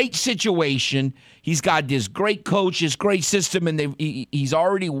great situation. He's got this great coach, this great system, and he's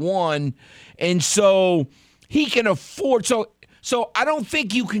already won. And so he can afford So I don't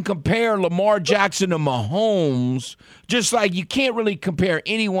think you can compare Lamar Jackson to Mahomes, just like you can't really compare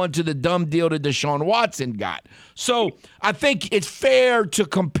anyone to the dumb deal that Deshaun Watson got. So I think it's fair to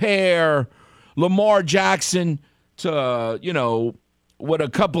compare Lamar Jackson to, what a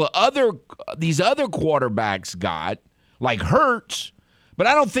couple of these other quarterbacks got, like Hurts, but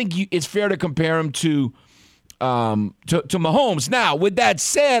I don't think it's fair to compare him to Mahomes. Now, with that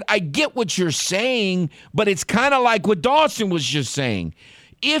said, I get what you're saying, but it's kind of like what Dawson was just saying.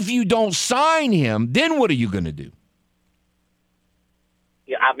 If you don't sign him, then what are you going to do?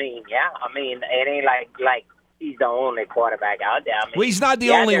 Yeah, I mean, it ain't like he's the only quarterback out there. I mean, well, he's not the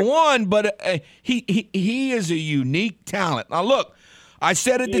only one, but he is a unique talent. Now, look, I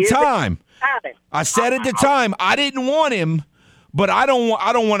said at the time, I didn't want him. But I don't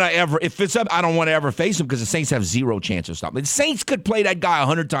want to ever, if it's up, I don't want to ever face him because the Saints have zero chance of stopping. The Saints could play that guy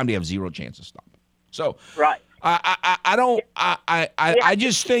 100 times; they have zero chance of stopping. So, right. I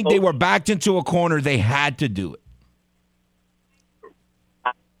just think they were backed into a corner. They had to do it.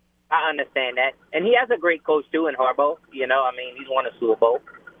 I understand that, and he has a great coach too in Harbaugh. He's won a Super Bowl.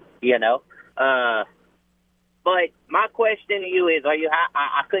 But my question to you is: Are you?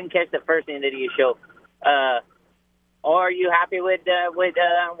 I couldn't catch the first end of your show. Are you happy with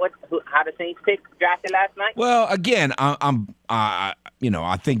how the Saints picked drafted last night? Well, again, I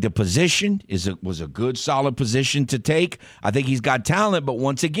think the position was a good, solid position to take. I think he's got talent, but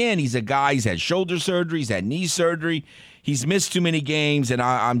once again, he's a guy. He's had shoulder surgery, he's had knee surgery, he's missed too many games, and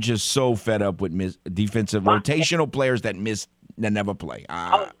I'm just so fed up with defensive rotational players that never play.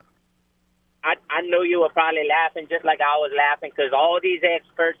 I know you were probably laughing just like I was laughing because all these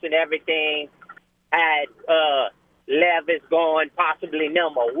experts and everything had Levis going possibly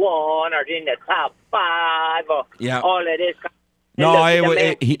number 1 or in the top 5 or all of this. No,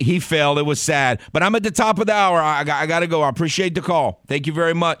 he failed. It was sad. But I'm at the top of the hour. I got to go. I appreciate the call. Thank you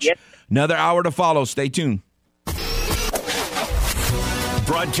very much. Yep. Another hour to follow. Stay tuned.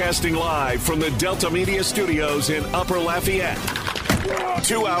 Broadcasting live from the Delta Media Studios in Upper Lafayette.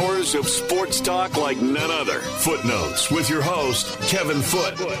 2 hours of sports talk like none other. Footnotes with your host, Kevin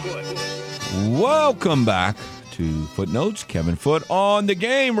Foote. Welcome back to Footnotes. Kevin Foote on the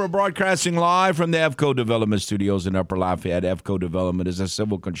game. We're broadcasting live from the EFCO Development Studios in Upper Lafayette. EFCO Development is a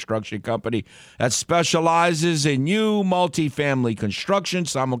civil construction company that specializes in new multifamily construction.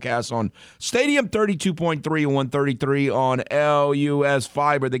 Simulcast on Stadium 32.3 and 133 on LUS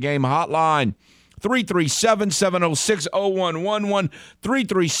Fiber. The game hotline 337-706-0111,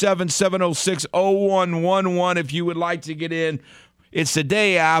 337-706-0111 if you would like to get in. It's the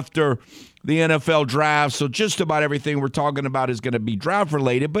day after the NFL draft, so just about everything we're talking about is going to be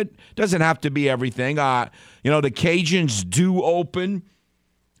draft-related, but doesn't have to be everything. The Cajuns do open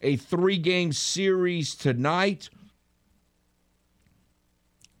a 3-game series tonight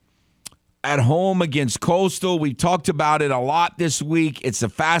at home against Coastal. We talked about it a lot this week. It's a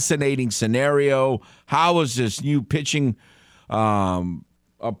fascinating scenario. How is this new pitching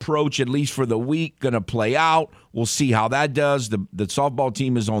approach, at least for the week, going to play out? We'll see how that does. The softball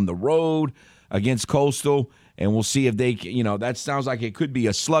team is on the road against Coastal, and we'll see if they, that sounds like it could be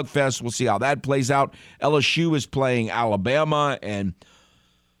a slugfest. We'll see how that plays out. LSU is playing Alabama, and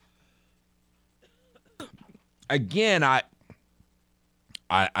again, I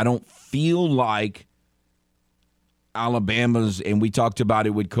don't feel like Alabama's, and we talked about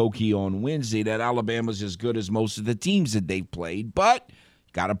it with Koki on Wednesday, that Alabama's as good as most of the teams that they've played, but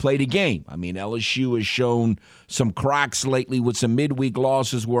got to play the game. I mean, LSU has shown some cracks lately with some midweek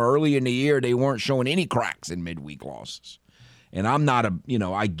losses where early in the year they weren't showing any cracks in midweek losses. And I'm not I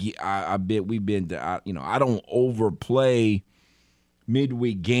don't overplay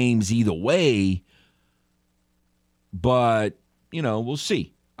midweek games either way, but, we'll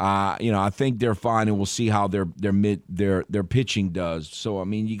see. I think they're fine, and we'll see how their pitching does. So, I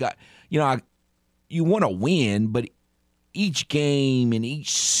mean, you want to win, but each game and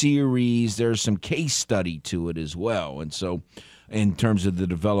each series, there's some case study to it as well. And so in terms of the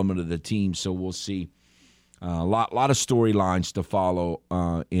development of the team, so we'll see a lot of storylines to follow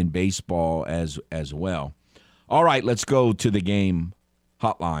in baseball as well. All right, let's go to the game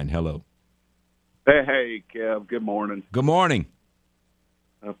hotline. Hello. Hey, Kev. Good morning. Good morning.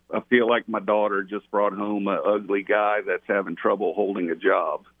 I feel like my daughter just brought home an ugly guy that's having trouble holding a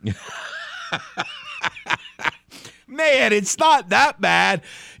job. Man, it's not that bad.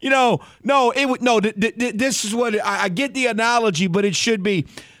 This is what I get the analogy, but it should be.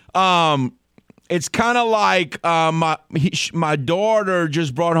 It's kind of like my daughter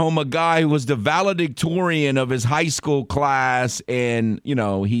just brought home a guy who was the valedictorian of his high school class, and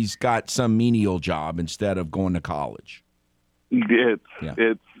he's got some menial job instead of going to college. And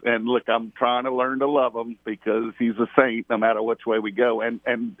look, I'm trying to learn to love him because he's a saint no matter which way we go, and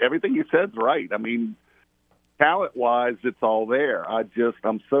everything you said's right. I mean, talent-wise, it's all there.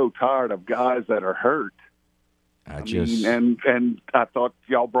 I'm so tired of guys that are hurt. And I thought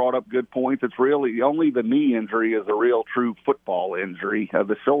y'all brought up good points. It's really only the knee injury is a real true football injury.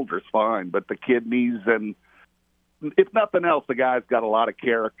 The shoulder's fine, but the kidneys, and if nothing else, the guy's got a lot of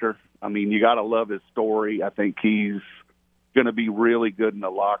character. I mean, you got to love his story. I think he's going to be really good in the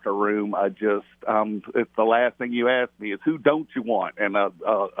locker room. It's the last thing you asked me is who don't you want? And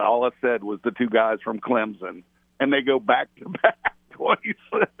all I said was the two guys from Clemson, and they go back to back,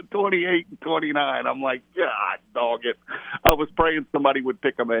 28 and 29. I'm like, God, dog it. I was praying somebody would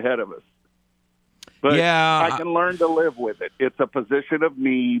pick them ahead of us. But yeah, I can learn to live with it. It's a position of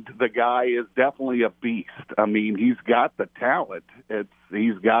need. The guy is definitely a beast. I mean, he's got the talent.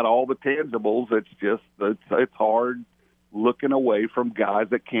 He's got all the tangibles. It's just it's hard looking away from guys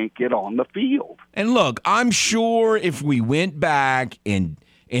that can't get on the field. And look, I'm sure if we went back and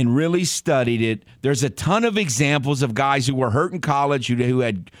really studied it, there's a ton of examples of guys who were hurt in college who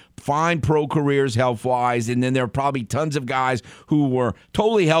had fine pro careers health-wise, and then there are probably tons of guys who were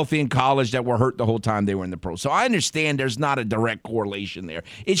totally healthy in college that were hurt the whole time they were in the pro. So I understand there's not a direct correlation there.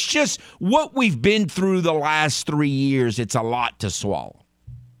 It's just what we've been through the last 3 years, it's a lot to swallow.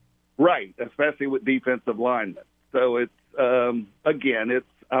 Right, especially with defensive linemen. So it's, I'm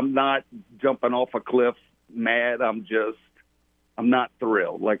not jumping off a cliff mad. I'm not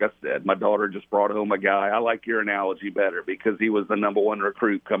thrilled. Like I said, my daughter just brought home a guy. I like your analogy better because he was the number one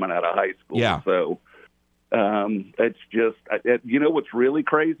recruit coming out of high school. Yeah. So it's just, what's really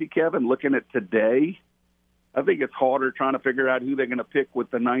crazy, Kevin, looking at today, I think it's harder trying to figure out who they're going to pick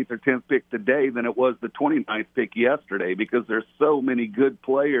with the 9th or 10th pick today than it was the 29th pick yesterday, because there's so many good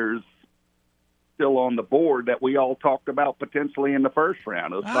players still on the board that we all talked about potentially in the first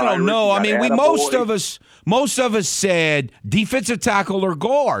round. I don't know. I mean, most of us said defensive tackle or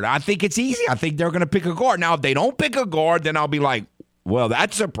guard. I think it's easy. I think they're going to pick a guard. Now, if they don't pick a guard, then I'll be like, well,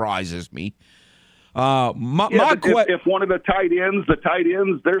 that surprises me. If one of the tight ends,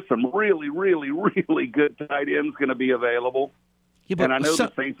 there's some really, really, really good tight ends going to be available. Yeah, and I know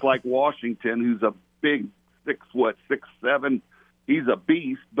the Saints like Washington, who's a big 6'7". He's a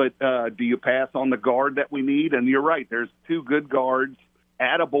beast. But do you pass on the guard that we need? And you're right. There's two good guards.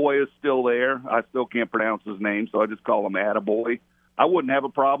 Attaboy is still there. I still can't pronounce his name, so I just call him Attaboy. I wouldn't have a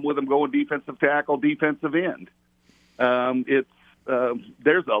problem with him going defensive tackle, defensive end. There's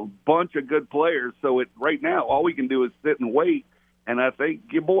a bunch of good players, so right now all we can do is sit and wait. And I think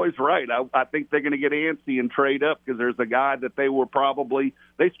your boy's right. I think they're going to get antsy and trade up, because there's a guy that they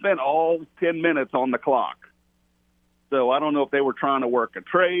spent all 10 minutes on the clock. So I don't know if they were trying to work a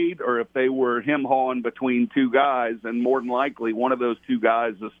trade or if they were him-hawing between two guys, and more than likely one of those two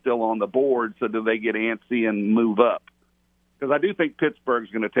guys is still on the board. So do they get antsy and move up? Because I do think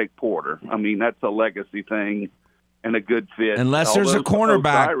Pittsburgh's going to take Porter. I mean, that's a legacy thing and a good fit. Unless there's a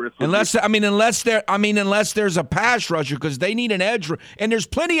cornerback. Unless there's a pass rusher, because they need an edge, and there's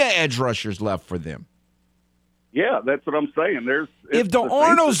plenty of edge rushers left for them. Yeah, that's what I'm saying. If the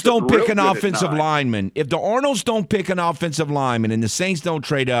Arnolds don't pick an offensive lineman, and the Saints don't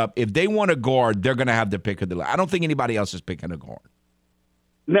trade up, if they want a guard, they're going to have the pick of the line. I don't think anybody else is picking a guard.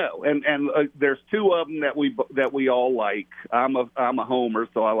 No, and there's two of them that we all like. I'm a homer,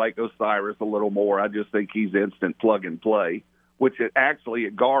 so I like Osiris a little more. I just think he's instant plug and play. Which actually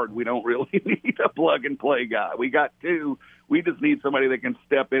at guard we don't really need a plug and play guy. We got two. We just need somebody that can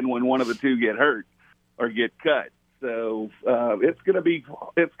step in when one of the two get hurt or get cut. So it's gonna be.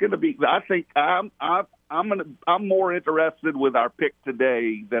 I think I'm more interested with our pick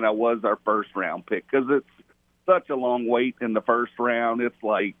today than I was our first round pick, because it's such a long wait in the first round. It's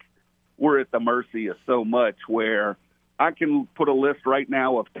like we're at the mercy of so much, where I can put a list right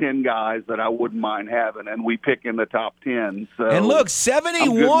now of 10 guys that I wouldn't mind having, and we pick in the top 10. So, and look,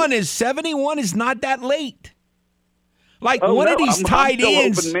 71 is not that late. Like one of these tight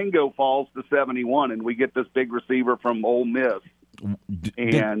ends. I'm hoping Mingo falls to 71, and we get this big receiver from Ole Miss.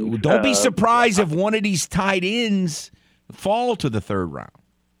 And don't be surprised if one of these tight ends fall to the third round.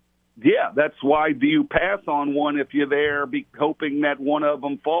 Yeah, that's why do you pass on one if you're there hoping that one of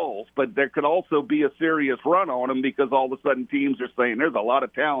them falls? But there could also be a serious run on them, because all of a sudden teams are saying there's a lot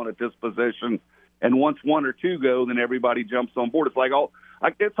of talent at this position, and once one or two go, then everybody jumps on board. It's like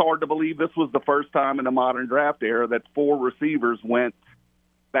it's hard to believe this was the first time in the modern draft era that 4 receivers went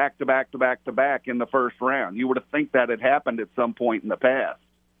back to back to back to back in the first round. You would have think that had happened at some point in the past.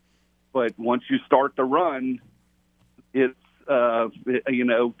 But once you start the run, it's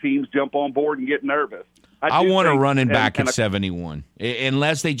teams jump on board and get nervous. I want a running back at 71,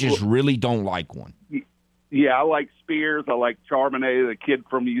 unless they just really don't like one. Yeah, I like Spears. I like Charbonnet, the kid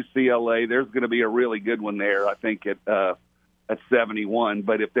from UCLA. There's going to be a really good one there, I think, at 71.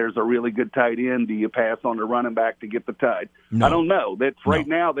 But if there's a really good tight end, do you pass on the running back to get the tight? No. I don't know. Right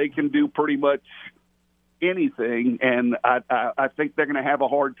now they can do pretty much anything, and I think they're going to have a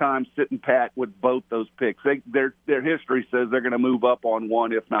hard time sitting pat with both those picks. Their history says they're going to move up on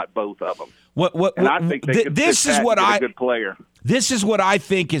one, if not both of them. I think they could sit pat and get a good player. This is what I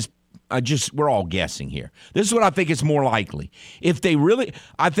think is. We're all guessing here. This is what I think is more likely. I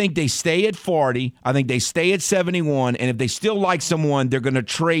think they stay at 40. I think they stay at 71, and if they still like someone, they're going to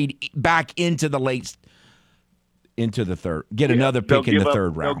trade back into the third, another pick in the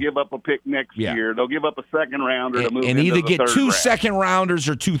third round. They'll give up a pick next year. They'll give up a second rounder to move and into either the get third 2 round. second rounders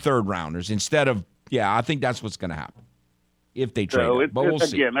or 2 third rounders instead of. Yeah, I think that's what's going to happen if they trade. So but we'll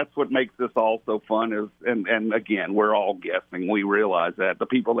see. Again, that's what makes this all so fun. And again, we're all guessing. We realize that the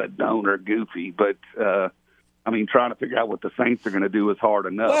people that don't are goofy, but. Trying to figure out what the Saints are going to do is hard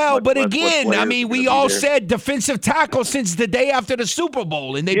enough. Well, but again, we all said defensive tackle since the day after the Super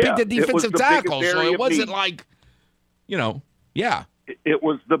Bowl, and they picked a defensive tackle, so it wasn't like, yeah. It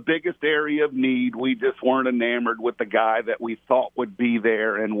was the biggest area of need. We just weren't enamored with the guy that we thought would be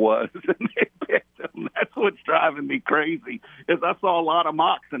there and was, and they picked him. That's what's driving me crazy, is I saw a lot of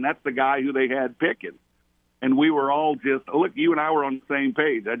mocks, and that's the guy who they had picking. And we were all just, look, you and I were on the same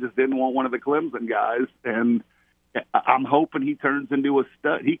page. I just didn't want one of the Clemson guys, and I'm hoping he turns into a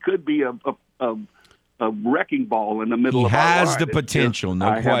stud. He could be a wrecking ball in the middle of our line. He has the potential, no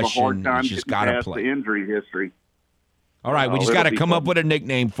question. I have a hard time He's just got to past play. the injury history. All right, we just got to come up with a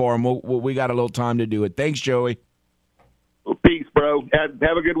nickname for him. We got a little time to do it. Thanks, Joey. Well, peace, bro.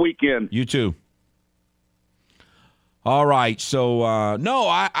 Have a good weekend. You too. All right, so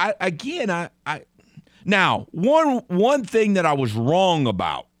now one thing that I was wrong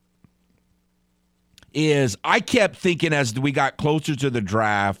about is I kept thinking as we got closer to the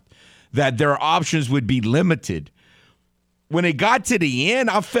draft that their options would be limited. When it got to the end,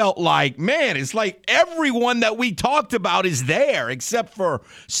 I felt like, man, it's like everyone that we talked about is there, except for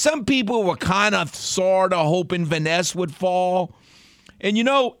some people were kind of sort of hoping Van Ness would fall. And,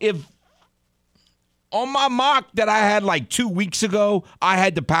 if on my mock that I had like 2 weeks ago, I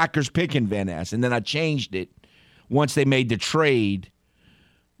had the Packers picking Van Ness, and then I changed it once they made the trade.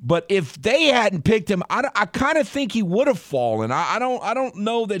 But if they hadn't picked him, I kind of think he would have fallen. I don't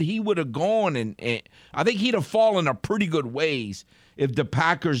know that he would have gone, and I think he'd have fallen a pretty good ways if the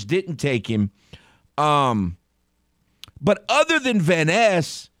Packers didn't take him. But other than Van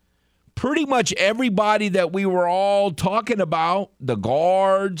Ness, pretty much everybody that we were all talking about, the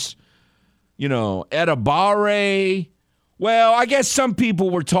guards, Edabare. Well, I guess some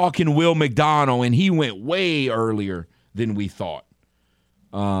people were talking Will McDonald, and he went way earlier than we thought.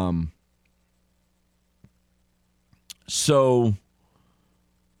 But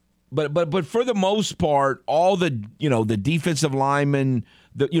for the most part, all the defensive linemen,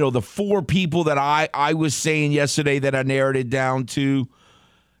 the four people that I was saying yesterday that I narrowed it down to,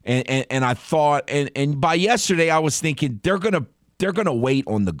 and I thought, and by yesterday I was thinking they're gonna wait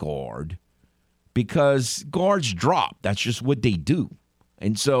on the guard because guards drop. That's just what they do,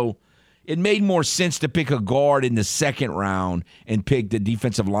 and so it made more sense to pick a guard in the second round and pick the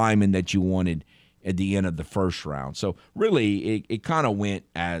defensive lineman that you wanted at the end of the first round. So really, it kind of went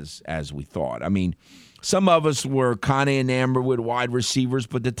as we thought. I mean, some of us were kind of enamored with wide receivers,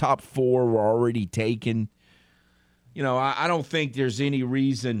 but the top four were already taken. I don't think there's any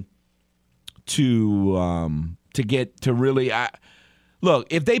reason to get to really.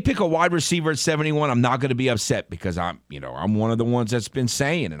 Look, if they pick a wide receiver at 71, I'm not going to be upset because I'm one of the ones that's been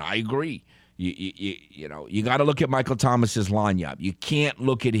saying, and I agree. You got to look at Michael Thomas's lineup. You can't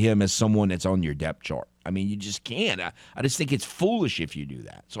look at him as someone that's on your depth chart. I mean, you just can't. I just think it's foolish if you do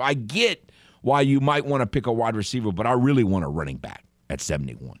that. So I get why you might want to pick a wide receiver, but I really want a running back at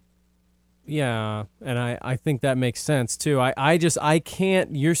 71. Yeah, and I think that makes sense too. I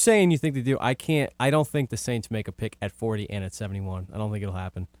can't. You're saying you think they do. I can't. I don't think the Saints make a pick at 40 and at 71. I don't think it'll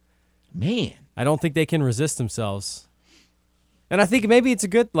happen. Man, I don't think they can resist themselves. And I think maybe it's a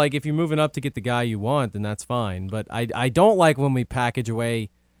good, like, if you're moving up to get the guy you want, then that's fine. But I don't like when we package away.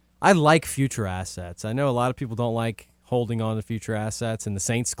 I like future assets. I know a lot of people don't like holding on to future assets, and the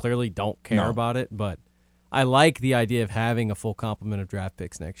Saints clearly don't care about it. But I like the idea of having a full complement of draft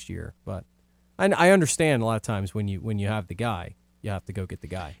picks next year. But I understand a lot of times when you have the guy, you have to go get the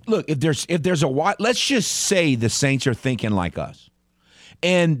guy. Look, if there's a wide, let's just say the Saints are thinking like us,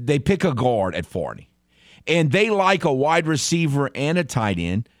 and they pick a guard at 40. And they like a wide receiver and a tight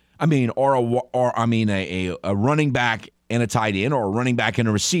end. I mean, a running back and a tight end, or a running back and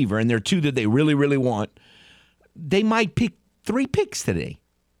a receiver, and they're two that they really, really want. They might pick 3 picks today.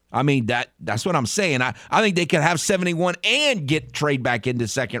 I mean, that's what I'm saying. I think they could have 71 and trade back into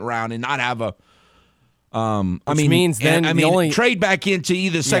second round and not have a. Trade back into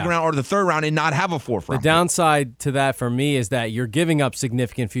either second round or the third round and not have a fourth round. The downside to that for me is that you're giving up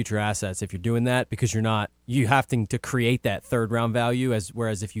significant future assets if you're doing that, because you have to create that third round value.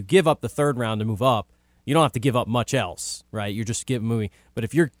 Whereas if you give up the third round to move up, you don't have to give up much else, right? You're just moving. But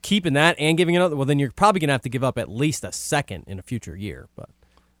if you're keeping that and giving another, well, then you're probably gonna have to give up at least a second in a future year. But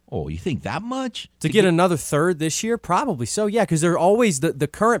oh, you think that much? To get another third this year? Probably so, yeah, because they're always the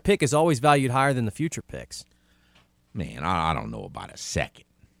current pick is always valued higher than the future picks. Man, I don't know about a second.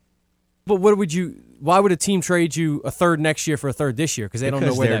 But why would a team trade you a third next year for a third this year? Because they don't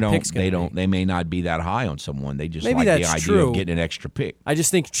know where that pick's going to be. They may not be that high on someone. They just Maybe like that's the idea true. of getting an extra pick. I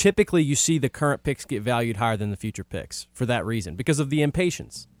just think typically you see the current picks get valued higher than the future picks for that reason, because of the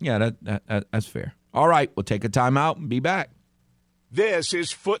impatience. Yeah, that's fair. All right, we'll take a timeout and be back. This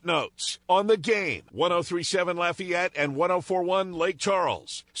is Footnotes on the Game. 103.7 Lafayette and 104.1 Lake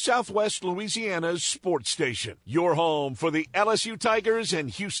Charles, Southwest Louisiana's sports station. Your home for the LSU Tigers and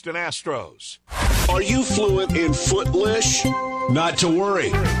Houston Astros. Are you fluent in Footlish? Not to worry.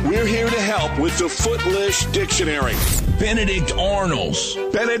 We're here to help with the Footlish Dictionary. Benedict Arnolds.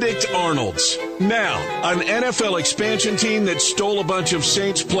 Now, an NFL expansion team that stole a bunch of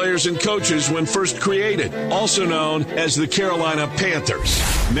Saints players and coaches when first created, also known as the Carolina Panthers.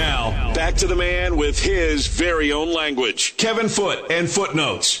 Now, back to the man with his very own language. Kevin Foote and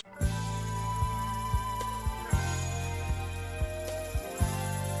Footnotes.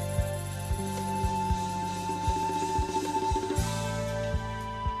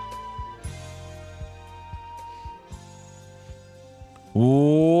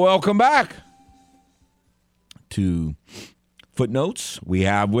 Welcome back to Footnotes. We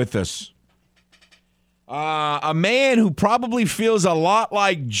have with us a man who probably feels a lot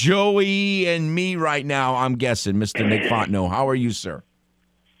like Joey and me right now, I'm guessing, Mr. Nick Fontenoy. How are you, sir?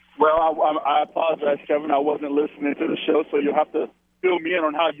 Well, I apologize, Kevin. I wasn't listening to the show, so you'll have to fill me in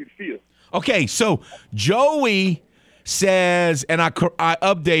on how you feel. Okay, so Joey says, and I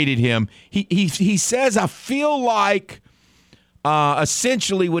updated him. He says, I feel like,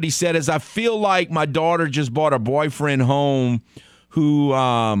 essentially what he said is, I feel like my daughter just brought a boyfriend home who,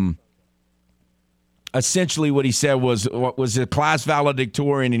 essentially what he said was a class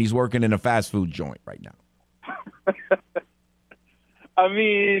valedictorian and he's working in a fast food joint right now. I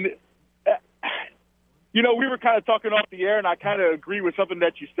mean, we were kind of talking off the air, and I kind of agree with something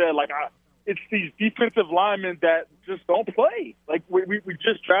that you said. Like, it's these defensive linemen that just don't play. Like, we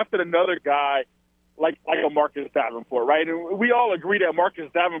just drafted another guy like a Marcus Davenport, right? And we all agree that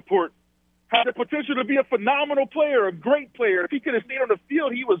Marcus Davenport had the potential to be a phenomenal player, a great player. If he could have stayed on the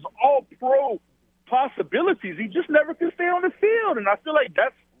field, he was all pro possibilities. He just never could stay on the field, and I feel like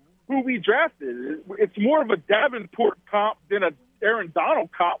that's who we drafted. It's more of a Davenport comp than a Aaron Donald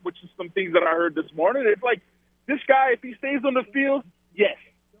comp, which is some things that I heard this morning. It's like, this guy, if he stays on the field, yes,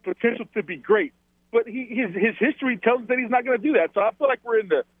 potential to be great, but his history tells us that he's not going to do that. So I feel like we're in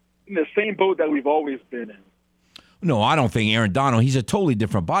the same boat that we've always been in. No, I don't think Aaron Donald. He's a totally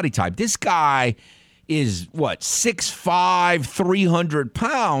different body type. This guy is 6'5", 300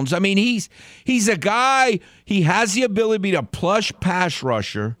 pounds. I mean, he's a guy. He has the ability to plush pass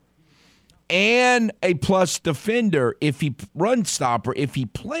rusher and a plus defender if he run stopper. If he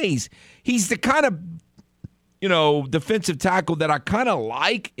plays, he's the kind of defensive tackle that I kind of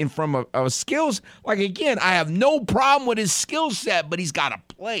like. And from a skills, like, again, I have no problem with his skill set, but he's got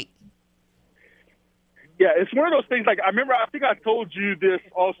to play. Yeah, it's one of those things. Like, I think I told you this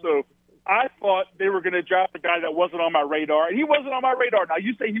also. I thought they were going to draft a guy that wasn't on my radar, and he wasn't on my radar. Now,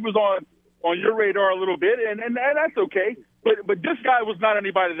 you say he was on your radar a little bit, and that's okay. But this guy was not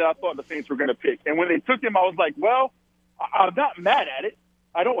anybody that I thought the Saints were going to pick. And when they took him, I was like, well, I'm not mad at it.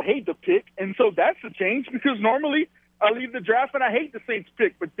 I don't hate the pick. And so that's a change, because normally I leave the draft and I hate the Saints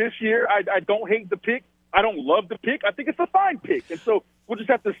pick. But this year I don't hate the pick. I don't love the pick. I think it's a fine pick. And so we'll just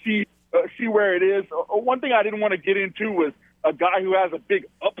have to see where it is. One thing I didn't want to get into was a guy who has a big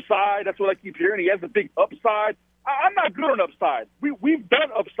upside. That's what I keep hearing. He has a big upside. I'm not good on upside. We've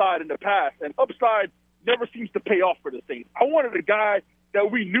done upside in the past, and upside never seems to pay off for the Saints. I wanted a guy that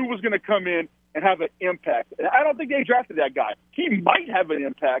we knew was going to come in and have an impact. And I don't think they drafted that guy. He might have an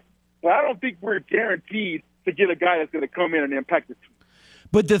impact, but I don't think we're guaranteed to get a guy that's going to come in and impact the team.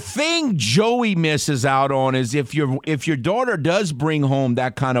 But the thing Joey misses out on is if your daughter does bring home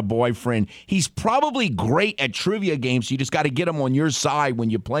that kind of boyfriend, he's probably great at trivia games. So you just got to get him on your side when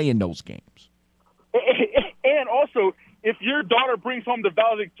you're playing those games. And also, if your daughter brings home the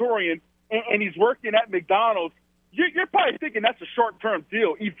valedictorian and he's working at McDonald's, you're probably thinking that's a short-term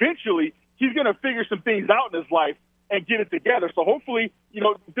deal. Eventually, he's going to figure some things out in his life and get it together. So hopefully,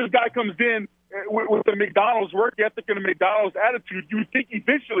 this guy comes in with the McDonald's work ethic and the McDonald's attitude. You would think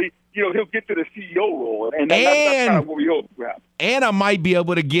eventually, he'll get to the CEO role. And that's kind of what we hope to have. And I might be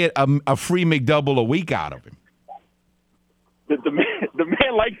able to get a free McDouble a week out of him. The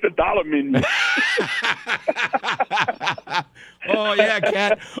man likes the dollar menu. Oh, yeah,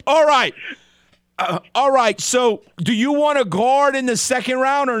 Cat. All right. All right. So do you want a guard in the second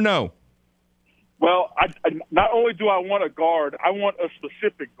round or no? Well, I not only do I want a guard, I want a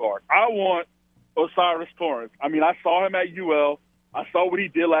specific guard. I want Osiris Torrance. I mean, I saw him at UL. I saw what he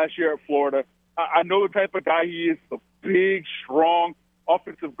did last year at Florida. I know the type of guy he is, a big, strong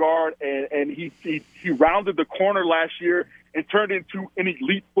offensive guard, and he rounded the corner last year and turned into an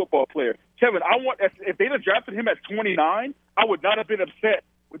elite football player. Kevin, if they'd have drafted him at 29, I would not have been upset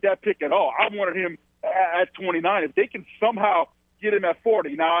with that pick at all. I wanted him at 29. If they can somehow get him at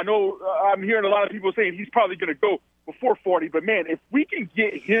 40. Now, I know I'm hearing a lot of people saying he's probably going to go before 40, but, man, if we can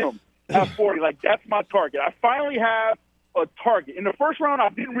get him at 40, that's my target. I finally have a target. In the first round, I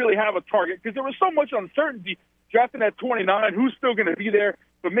didn't really have a target because there was so much uncertainty drafting at 29, who's still going to be there.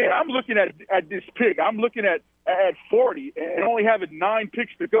 But, man, I'm looking at this pick. I'm looking at 40 and only having 9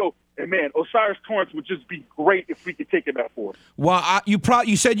 picks to go. And, man, Osiris Torrance would just be great if we could take him at 40. Well,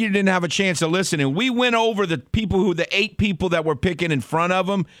 you said you didn't have a chance to listen, and we went over the 8 people that were picking in front of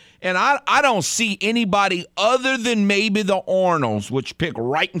him, and I don't see anybody other than maybe the Arnolds, which pick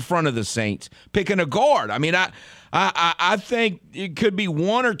right in front of the Saints, picking a guard. I mean, I think it could be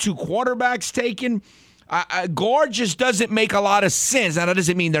 1 or 2 quarterbacks taken. Guard just doesn't make a lot of sense. Now that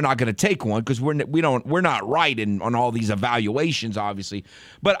doesn't mean they're not going to take one because we're not right on all these evaluations, obviously.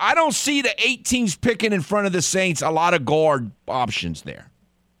 But I don't see the 8 teams picking in front of the Saints a lot of guard options there.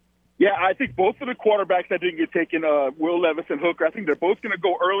 Yeah, I think both of the quarterbacks that didn't get taken, Will Levis and Hooker, I think they're both going to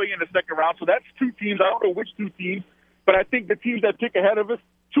go early in the second round. So that's 2 teams. I don't know which 2 teams, but I think the teams that pick ahead of us,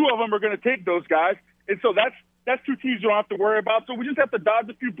 2 of them are going to take those guys. And so that's 2 teams you don't have to worry about. So we just have to dodge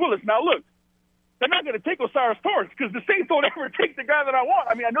a few bullets. Now, look, they're not going to take Osiris Torrance because the Saints don't ever take the guy that I want.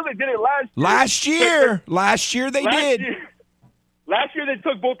 I mean, I know they did it last year. Last year they did. Last year they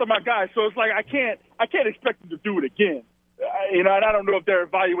took both of my guys. So it's like I can't expect them to do it again. And I don't know if they're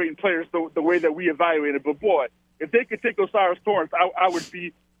evaluating players the way that we evaluate it. But, boy, if they could take Osiris Torrance, I would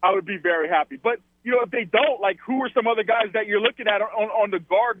be very happy. But, if they don't, like, who are some other guys that you're looking at on the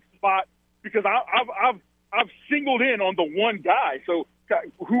guard spot? Because I've singled in on the one guy. So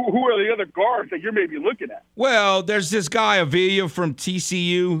who are the other guards that you're maybe looking at? Well, there's this guy, Avila from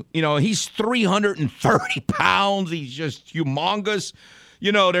TCU. He's 330 pounds. He's just humongous.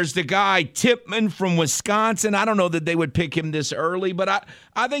 There's the guy, Tipman from Wisconsin. I don't know that they would pick him this early, but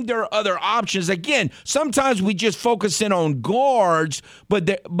I think there are other options. Again, sometimes we just focus in on guards, but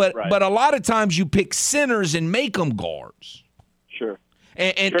a lot of times you pick centers and make them guards. Sure.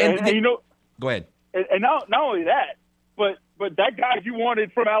 And go ahead. And not only that, but that guy you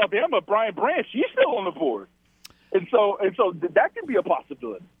wanted from Alabama, Brian Branch, he's still on the board. And so that could be a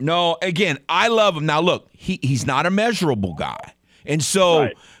possibility. No, again, I love him. Now, look, he's not a measurable guy. And so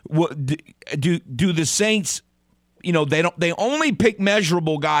do the Saints, they only pick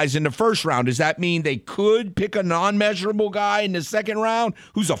measurable guys in the first round. Does that mean they could pick a non-measurable guy in the second round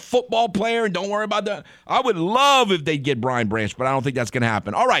who's a football player and don't worry about that? I would love if they'd get Brian Branch, but I don't think that's going to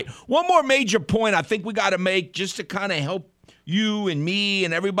happen. All right, one more major point I think we got to make just to kind of help you and me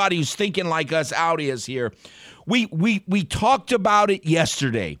and everybody who's thinking like us out is here. We talked about it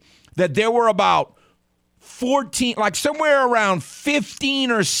yesterday that there were about 14, like somewhere around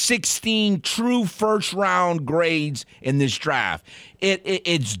 15 or 16 true first-round grades in this draft.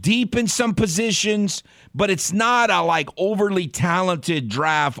 It's deep in some positions, but it's not a overly talented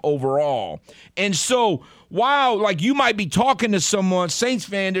draft overall. And so while you might be talking to someone, Saints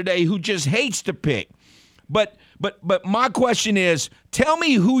fan today, who just hates to pick, but my question is, tell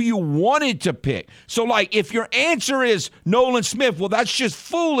me who you wanted to pick. So if your answer is Nolan Smith, well, that's just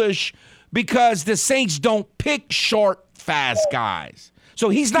foolish, because the Saints don't pick short, fast guys. So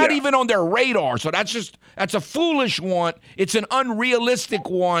he's not even on their radar. So that's a foolish want. It's an unrealistic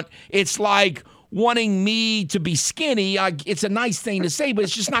want. It's like wanting me to be skinny. It's a nice thing to say, but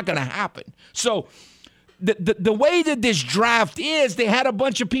it's just not going to happen. So the way that this draft is, they had a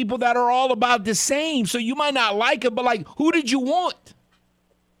bunch of people that are all about the same. So you might not like it, but who did you want?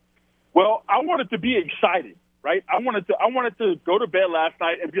 Well, I wanted to be excited. Right, I wanted to go to bed last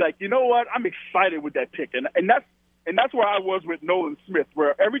night and be like, you know what, I'm excited with that pick, and that's where I was with Nolan Smith,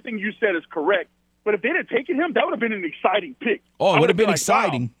 where everything you said is correct. But if they'd have taken him, that would have been an exciting pick. Oh, it would have been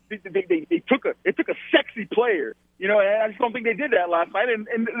exciting. Wow, they took a sexy player, and I just don't think they did that last night. And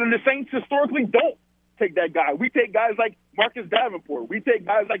the Saints historically don't take that guy. We take guys like Marcus Davenport. We take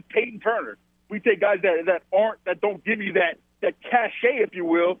guys like Peyton Turner. We take guys that don't give you that cachet, if you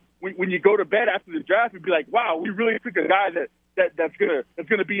will. When you go to bed after the draft, you'd be like, "Wow, we really took a guy that's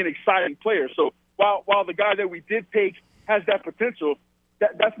gonna be an exciting player." So while the guy that we did take has that potential,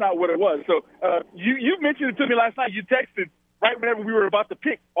 that's not what it was. So you mentioned it to me last night. You texted right whenever we were about to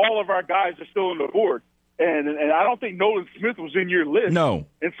pick. All of our guys are still on the board, and I don't think Nolan Smith was in your list. No,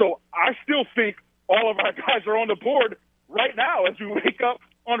 and so I still think all of our guys are on the board right now as we wake up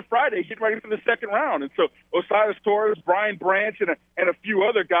on Friday, getting ready for the second round. And so Osiris Torres, Brian Branch, and a few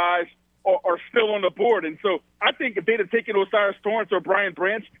other guys are still on the board. And so I think if they'd have taken Osiris Torrance or Brian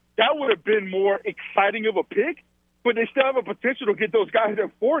Branch, that would have been more exciting of a pick, but they still have a potential to get those guys at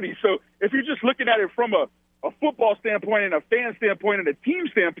 40. So if you're just looking at it from a football standpoint and a fan standpoint and a team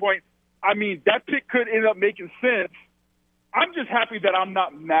standpoint, I mean, that pick could end up making sense. I'm just happy that I'm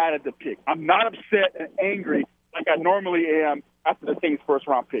not mad at the pick. I'm not upset and angry like I normally am after the Saints'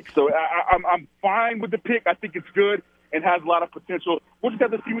 first-round pick. So I'm fine with the pick. I think it's good and has a lot of potential. We'll just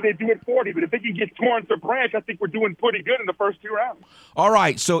have to see what they do at 40. But if they can get Torrance or Branch, I think we're doing pretty good in the first 2 rounds. All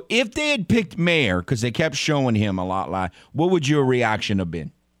right, so if they had picked Mayer, because they kept showing him a lot, what would your reaction have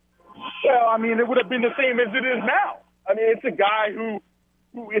been? Well, I mean, it would have been the same as it is now. I mean, it's a guy who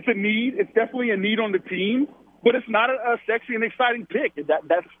it's a need. It's definitely a need on the team, but it's not a sexy and exciting pick.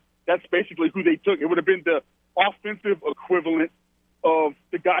 That's basically who they took. It would have been the offensive equivalent of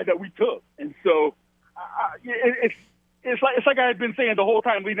the guy that we took. And so it's like I had been saying the whole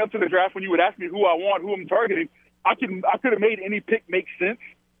time leading up to the draft. When you would ask me who I want, who I'm targeting, I could have made any pick make sense.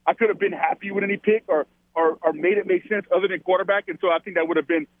 I could have been happy with any pick or made it make sense other than quarterback. And so I think that would have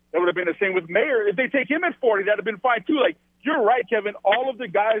been the same with Mayer. If they take him at 40, that'd have been fine too. Like, you're right, Kevin. All of the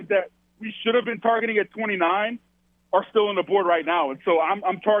guys that we should have been targeting at 29 are still on the board right now. And so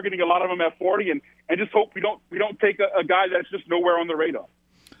I'm targeting a lot of them at 40 and just hope we don't take a guy that's just nowhere on the radar.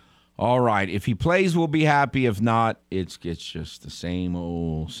 All right. If he plays, we'll be happy. If not, it's just the same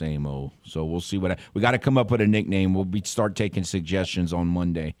old, same old. So we'll see we got to come up with a nickname. We'll start taking suggestions on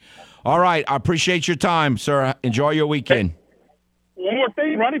Monday. All right. I appreciate your time, sir. Enjoy your weekend. Hey, one more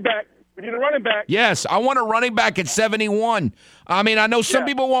thing, running back. We need a running back. Yes, I want a running back at 71. I mean, I know some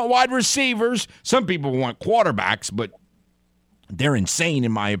people want wide receivers. Some people want quarterbacks, but they're insane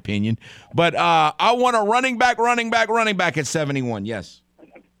in my opinion. But I want a running back at 71. Yes.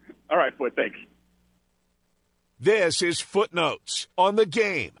 All right, Foot, thanks. This is Footnotes on the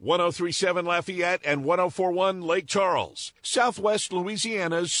Game. 103.7 Lafayette and 104.1 Lake Charles, Southwest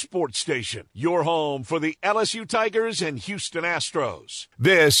Louisiana's sports station. Your home for the LSU Tigers and Houston Astros.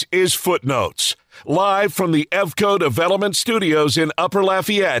 This is Footnotes, live from the EVCO Development Studios in Upper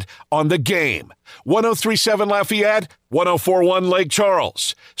Lafayette on the Game. 103.7 Lafayette, 104.1 Lake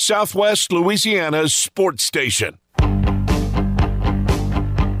Charles, Southwest Louisiana's sports station.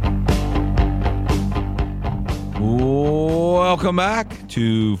 Welcome back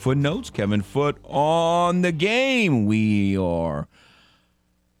to Footnotes. Kevin Foote on the Game. We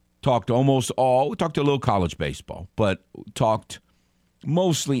talked a little college baseball, but talked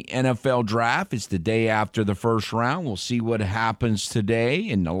mostly NFL draft. It's the day after the first round. We'll see what happens today,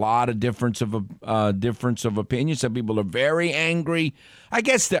 and a lot of difference of opinion. Some people are very angry. I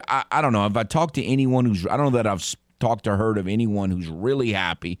guess I don't know. If I talk to anyone I don't know that I've talked or heard of anyone who's really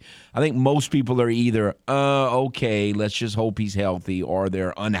happy. I think most people are either, okay, let's just hope he's healthy, or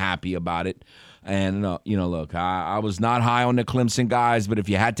they're unhappy about it. And, look, I was not high on the Clemson guys, but if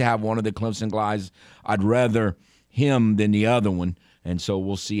you had to have one of the Clemson guys, I'd rather him than the other one. And so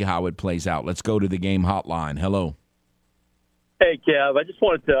we'll see how it plays out. Let's go to the Game hotline. Hello. Hey, Kev, I just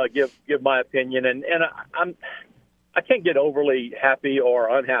wanted to give my opinion, and I can't get overly happy or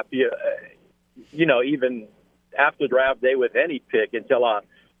unhappy, even after draft day with any pick until I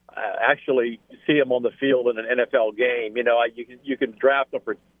actually see him on the field in an NFL game. You can draft them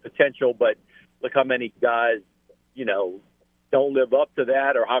for potential, but look how many guys, don't live up to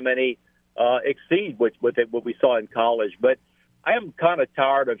that, or how many exceed what we saw in college. But I am kind of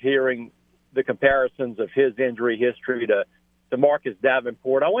tired of hearing the comparisons of his injury history to Marcus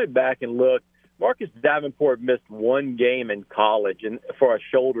Davenport. I went back and looked. Marcus Davenport missed one game in college for a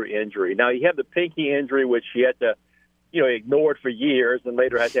shoulder injury. Now, he had the pinky injury, which he had to, ignored for years and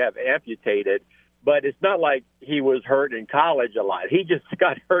later had to have amputated. But it's not like he was hurt in college a lot. He just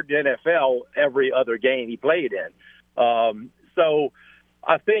got hurt in the NFL every other game he played in. So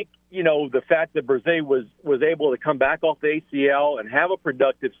I think, the fact that Brzee was able to come back off the ACL and have a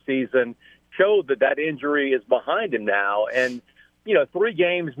productive season showed that injury is behind him now. And 3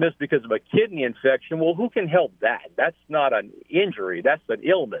 games missed because of a kidney infection. Well, who can help that? That's not an injury. That's an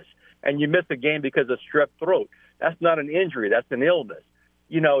illness. And you miss a game because of strep throat. That's not an injury. That's an illness.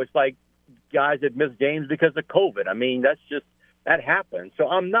 It's like guys that miss games because of COVID. I mean, that happens. So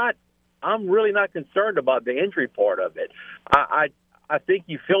I'm really not concerned about the injury part of it. I think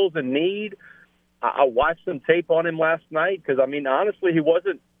he feels a need. I watched some tape on him last night because, honestly, he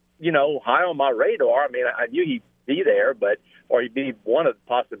wasn't, high on my radar. I knew he'd be there, or he'd be one of the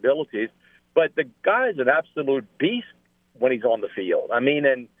possibilities. But the guy's an absolute beast when he's on the field.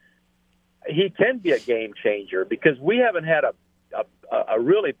 And he can be a game changer because we haven't had a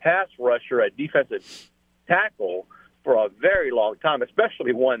really pass rusher at defensive tackle for a very long time,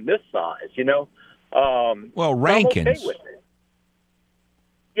 especially one this size, Well, Rankins. I'm okay with it.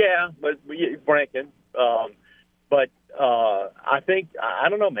 Yeah, but Rankin. But I think, I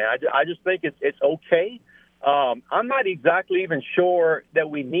don't know, man. I just think it's okay. I'm not exactly even sure that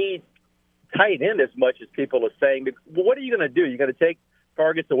we need tight end as much as people are saying. But what are you going to do? You're going to take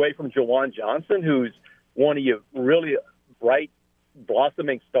targets away from Jawan Johnson, who's one of your really bright,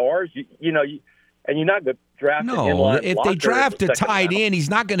 blossoming stars. And you're not going to draft an inline blocker. If they draft a tight round. end, he's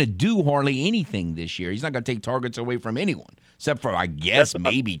not going to do hardly anything this year. He's not going to take targets away from anyone, except for, I guess,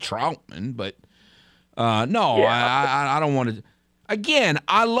 maybe Troutman. But no, yeah. I don't want to. Again,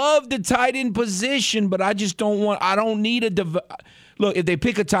 I love the tight end position, but I just don't want – I don't need a look, if they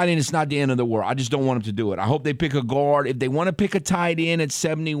pick a tight end, it's not the end of the world. I just don't want them to do it. I hope they pick a guard. If they want to pick a tight end at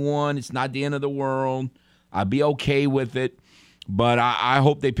 71, it's not the end of the world. I'd be okay with it, but I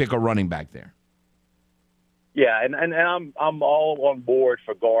hope they pick a running back there. Yeah, and I'm all on board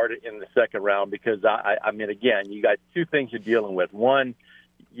for guard in the second round because I mean, again, you got two things you're dealing with. One,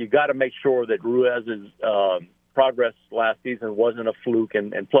 you got to make sure that Ruiz's progress last season wasn't a fluke,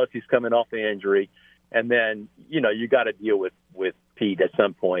 and plus he's coming off the injury. And then, you got to deal with Pete at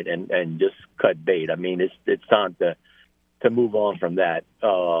some point and just cut bait. I mean, it's time to move on from that.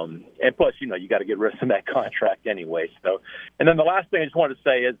 And plus, you got to get rid of that contract anyway. So, and then the last thing I just wanted to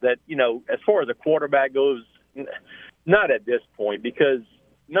say is that, as far as a quarterback goes, not at this point, because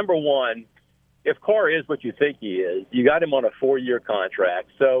number one, if Carr is what you think he is, you got him on a 4-year contract.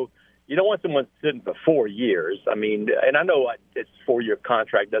 So you don't want someone sitting for 4 years. I mean, and I know it's 4-year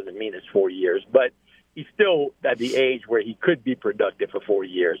contract doesn't mean it's 4 years, but he's still at the age where he could be productive for 4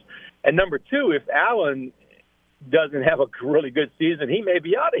 years. And number two, if Allen doesn't have a really good season, he may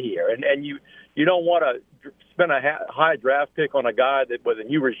be out of here. And you don't want to spend a high draft pick on a guy that when a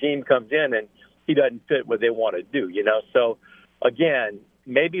new regime comes in and he doesn't fit what they want to do, So, again,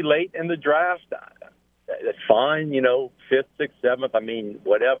 maybe late in the draft, that's fine, 5th, 6th, 7th, I mean,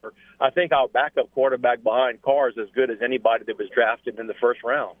 whatever. I think our backup quarterback behind Carr is as good as anybody that was drafted in the first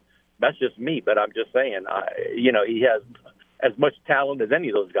round. That's just me, but I'm just saying, he has as much talent as any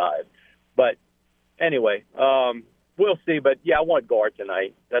of those guys. But anyway, we'll see. But, yeah, I want guard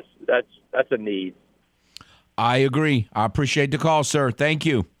tonight. That's a need. I agree. I appreciate the call, sir. Thank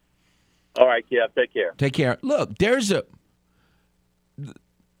you. All right, Kev. Take care. Take care. Look,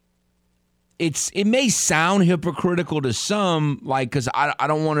 it may sound hypocritical to some, like, because I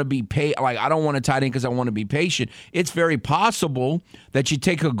don't want to be I don't want to tight end because I want to be patient. It's very possible that you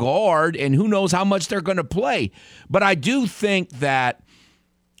take a guard and who knows how much they're going to play. But I do think that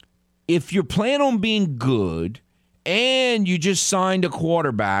if you're planning on being good and you just signed a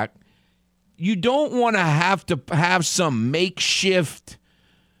quarterback, you don't want to have some makeshift.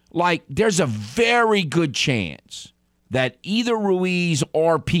 Like, there's a very good chance that either Ruiz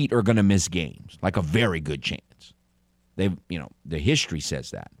or Pete are going to miss games. Like, a very good chance. The history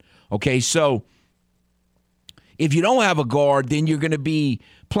says that. Okay, so if you don't have a guard, then you're going to be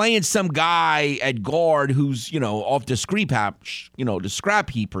playing some guy at guard who's, off the scrap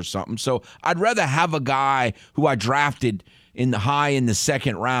heap or something. So I'd rather have a guy who I drafted in the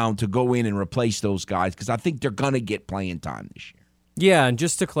second round to go in and replace those guys because I think they're going to get playing time this year. Yeah, and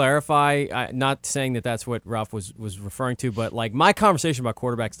just to clarify, not saying that that's what Ralph was referring to, but like my conversation about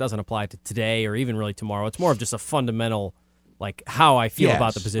quarterbacks doesn't apply to today or even really tomorrow. It's more of just a fundamental, like how I feel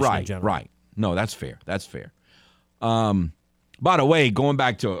about the position in general. Right. No, that's fair. That's fair. By the way, going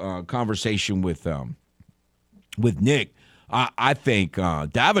back to a conversation with Nick, I think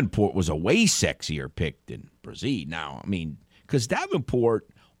Davenport was a way sexier pick than Brazil. Now, I mean, because Davenport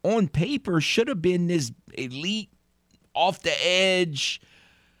on paper should have been this elite, off the edge,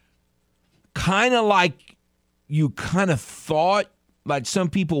 kind of like you kind of thought, like some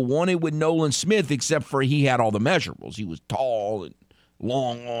people wanted with Nolan Smith, except for he had all the measurables. He was tall and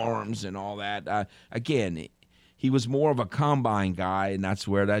long arms and all that. Again, he was more of a combine guy, and that's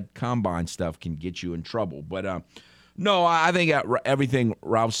where that combine stuff can get you in trouble. But, no, I think everything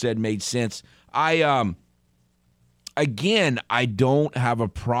Ralph said made sense. I don't have a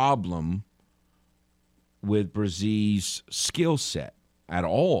problem with Brazil's skill set at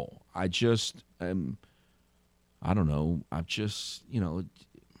all. I just, I don't know.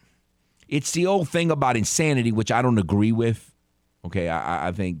 It's the old thing about insanity, which I don't agree with. Okay,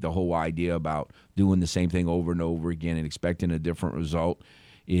 I think the whole idea about doing the same thing over and over again and expecting a different result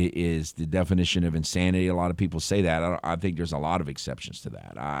is the definition of insanity. A lot of people say that. I think there's a lot of exceptions to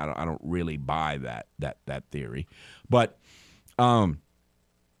that. I don't really buy that theory, but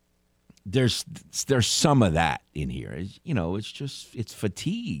there's some of that in here. It's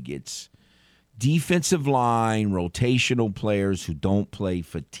fatigue. It's defensive line, rotational players who don't play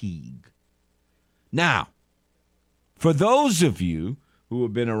fatigue. Now, for those of you who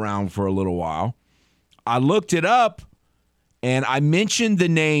have been around for a little while, I looked it up, and I mentioned the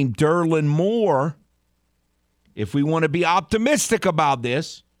name Derlin Moore. If we want to be optimistic about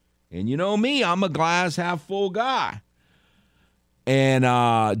this, and you know me, I'm a glass half full guy. And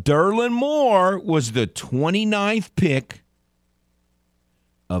Derlin Moore was the 29th pick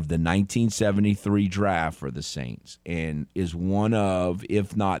of the 1973 draft for the Saints and is one of,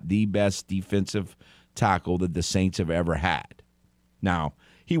 if not the best defensive tackle that the Saints have ever had. Now,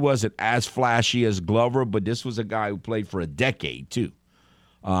 he wasn't as flashy as Glover, but this was a guy who played for a decade too.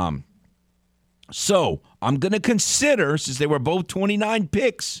 So I'm going to consider, since they were both 29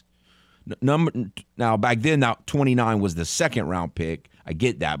 picks, now back then, 29 was the second round pick. I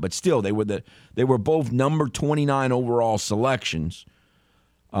get that, but still, they were both number 29 overall selections.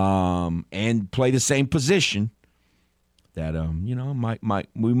 and play the same position, that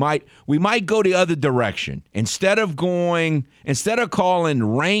we might go the other direction. Instead of calling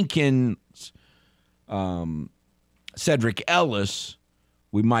Rankins Cedric Ellis,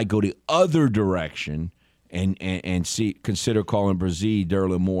 we might go the other direction and consider calling Brazil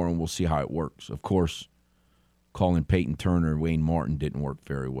Derlin Moore, and we'll see how it works. Of course, calling Peyton Turner Wayne Martin didn't work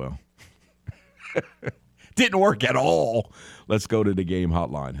very well. Didn't work at all. Let's go to the game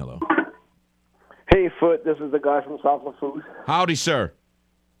hotline. Hello. Hey, Foot. This is the guy from South Lafourche. Howdy, sir.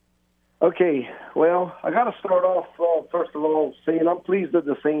 Okay, well, I got to start off, first of all, saying I'm pleased with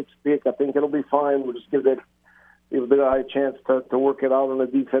the Saints pick. I think it'll be fine. We'll just give the guy a chance to work it out on the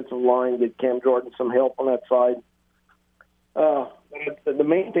defensive line, get Cam Jordan some help on that side. The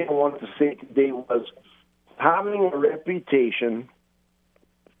main thing I wanted to say today was having a reputation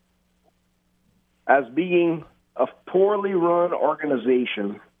as being a poorly run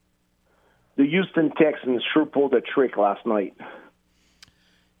organization. The Houston Texans sure pulled a trick last night.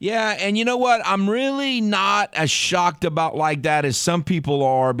 Yeah, and you know what? I'm really not as shocked about like that as some people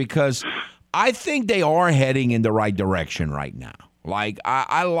are, because I think they are heading in the right direction right now. Like,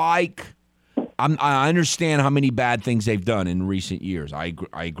 I understand how many bad things they've done in recent years. I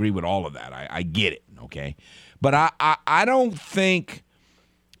agree with all of that. I get it, okay? But I don't think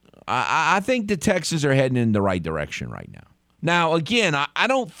 – I think the Texans are heading in the right direction right now. Now, again, I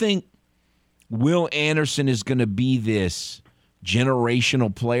don't think Will Anderson is going to be this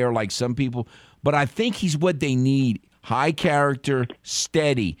generational player like some people, but I think he's what they need. High character,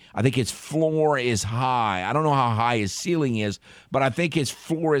 steady. I think his floor is high. I don't know how high his ceiling is, but I think his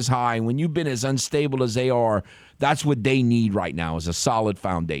floor is high. And when you've been as unstable as they are, that's what they need right now, is a solid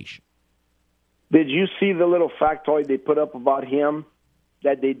foundation. Did you see the little factoid they put up about him,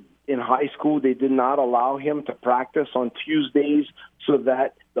 that in high school they did not allow him to practice on Tuesdays so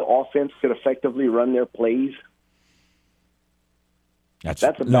that the offense could effectively run their plays? That's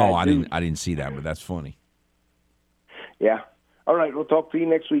a bad news. I didn't see that, but that's funny. Yeah. All right, we'll talk to you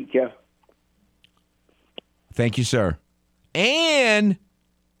next week, Kev. Thank you, sir. And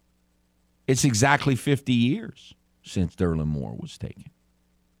it's exactly 50 years since Derlin Moore was taken.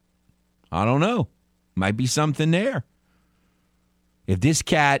 I don't know. Might be something there. If this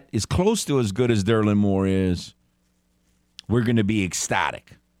cat is close to as good as Derlin Moore is, we're going to be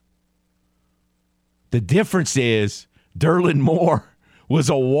ecstatic. The difference is Derlin Moore was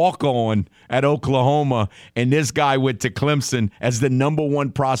a walk-on at Oklahoma, and this guy went to Clemson as the number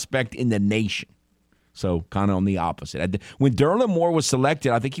one prospect in the nation. So kind of on the opposite. When Derlin Moore was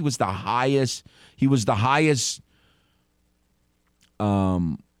selected, I think he was the highest. He was the highest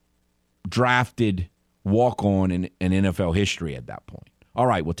drafted walk-on in NFL history at that point. All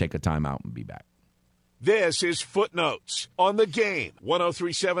right, we'll take a timeout and be back. This is Footnotes on the game.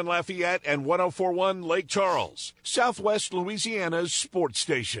 103.7 Lafayette and 104.1 Lake Charles, Southwest Louisiana's sports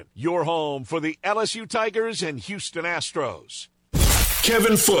station. Your home for the LSU Tigers and Houston Astros.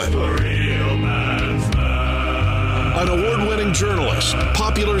 Kevin Foote. The real man's man. An award-winning journalist,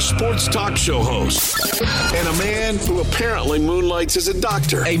 popular sports talk show host, and a man who apparently moonlights as a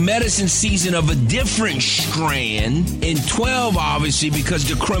doctor. A medicine season of a different strand in 12, obviously, because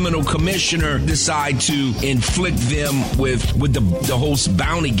the criminal commissioner decided to inflict them with the whole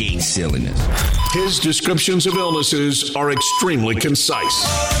bounty gate silliness. His descriptions of illnesses are extremely concise.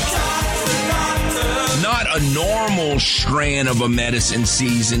 Not a normal strand of a medicine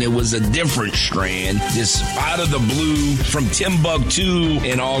season. It was a different strand. Just out of the blue from Timbuktu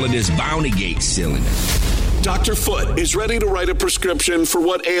and all of this bounty gate silliness. Dr. Foote is ready to write a prescription for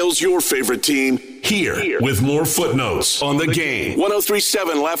what ails your favorite team here with more Footnotes on the game.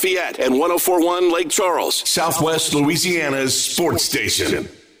 103.7 Lafayette and 104.1 Lake Charles, Southwest Louisiana's sports station.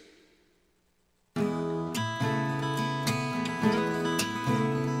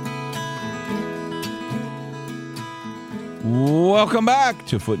 Welcome back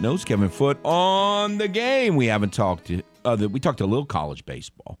to Footnotes. Kevin Foote on the game. We haven't talked to we talked a little college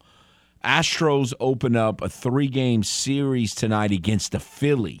baseball. Astros open up a 3-game series tonight against the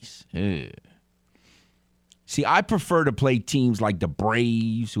Phillies. Ugh. See, I prefer to play teams like the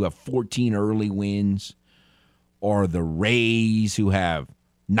Braves, who have 14 early wins, or the Rays, who have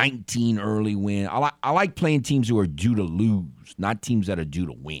 19 early wins. I like playing teams who are due to lose, not teams that are due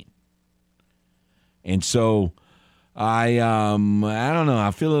to win. And so I don't know.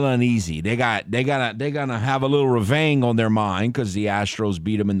 I feel a little uneasy. They're gonna have a little revenge on their mind because the Astros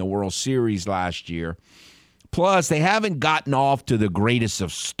beat them in the World Series last year. Plus, they haven't gotten off to the greatest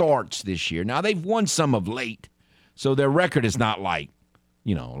of starts this year. Now they've won some of late, so their record is not like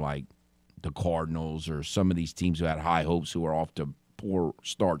the Cardinals or some of these teams who had high hopes who are off to poor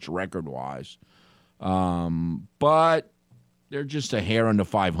starts record-wise. But they're just a hair under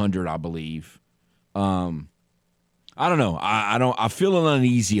 500, I believe. I don't know. I feel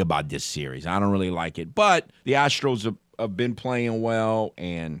uneasy about this series. I don't really like it. But the Astros have been playing well,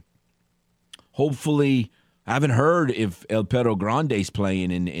 and hopefully, I haven't heard if El Perro Grande's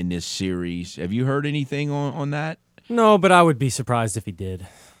playing in this series. Have you heard anything on that? No, but I would be surprised if he did.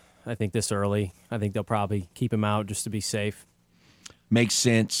 I think this early. I think they'll probably keep him out just to be safe. Makes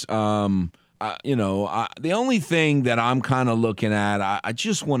sense. The only thing that I'm kind of looking at, I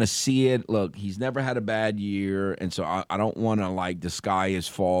just want to see it. Look, he's never had a bad year, and so I don't want to, like, the sky is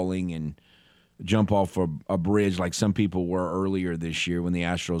falling and jump off a bridge like some people were earlier this year when the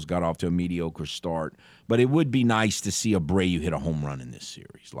Astros got off to a mediocre start. But it would be nice to see Abreu hit a home run in this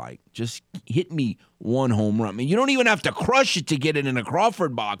series. Like, just hit me one home run. I mean, you don't even have to crush it to get it in the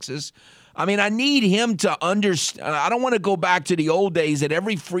Crawford boxes. I mean, I need him to understand. I don't want to go back to the old days that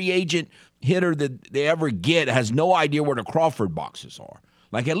every free agent hitter that they ever get has no idea where the Crawford boxes are.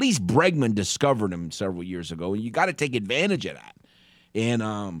 Like, at least Bregman discovered them several years ago, and you got to take advantage of that. And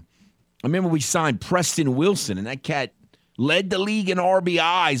I remember we signed Preston Wilson, and that cat led the league in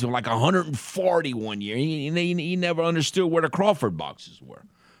RBIs with like 140 one year. He never understood where the Crawford boxes were.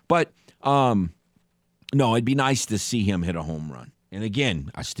 But, no, it'd be nice to see him hit a home run. And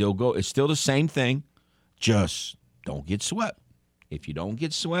again, it's still the same thing. Just don't get swept. If you don't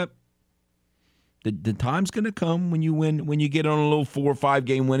get swept, the time's going to come when you get on a little 4 or 5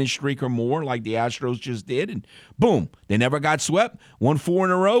 game winning streak or more, like the Astros just did, and boom, they never got swept. Won 4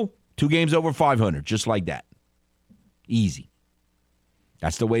 in a row, 2 games over 500, just like that. Easy.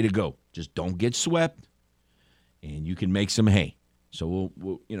 That's the way to go. Just don't get swept, and you can make some hay. So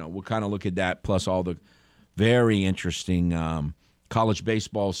we'll kind of look at that, plus all the very interesting college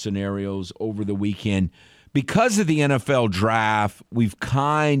baseball scenarios over the weekend. Because of the NFL draft, we've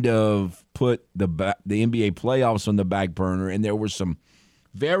kind of put the NBA playoffs on the back burner, and there were some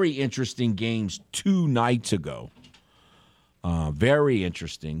very interesting games 2 nights ago. Very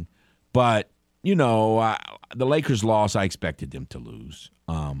interesting. But, the Lakers lost. I expected them to lose.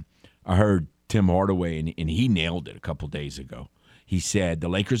 I heard Tim Hardaway, and he nailed it a couple days ago. He said the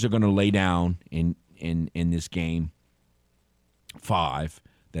Lakers are going to lay down in this game 5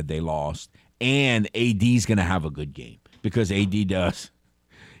 that they lost, and AD's going to have a good game because AD does.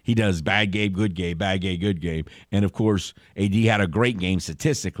 He does bad game, good game, bad game, good game. And, of course, AD had a great game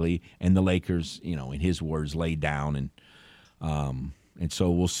statistically, and the Lakers, in his words, laid down. And so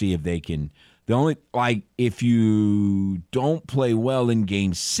we'll see if they can. If you don't play well in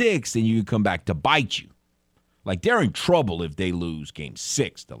Game 6, then you can come back to bite you. Like, they're in trouble if they lose Game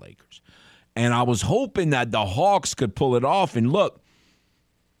 6, the Lakers. And I was hoping that the Hawks could pull it off. And look,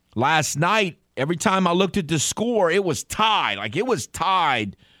 last night, every time I looked at the score, it was tied. Like, it was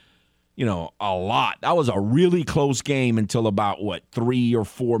tied, a lot. That was a really close game until about, 3 or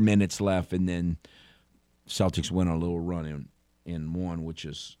 4 minutes left. And then Celtics went on a little run in one, which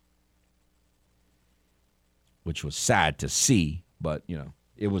was sad to see. But,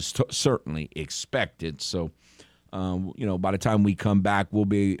 it was certainly expected. So, by the time we come back, we'll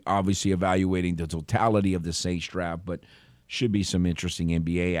be obviously evaluating the totality of the Saints draft, but should be some interesting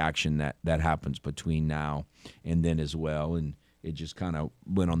NBA action that happens between now and then as well. And it just kind of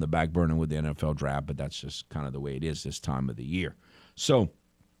went on the back burner with the NFL draft, but that's just kind of the way it is this time of the year. So,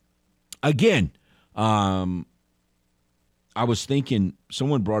 again, I was thinking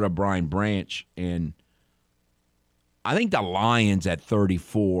someone brought up Brian Branch, and I think the Lions at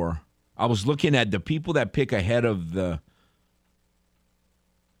 34. I was looking at the people that pick ahead of the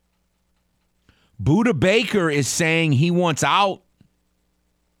Buda Baker is saying he wants out.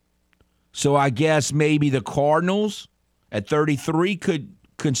 So I guess maybe the Cardinals at 33 could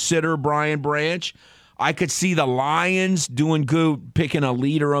consider Brian Branch. I could see the Lions doing good, picking a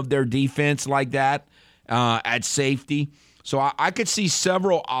leader of their defense like that at safety. So I could see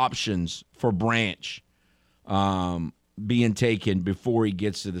several options for Branch being taken before he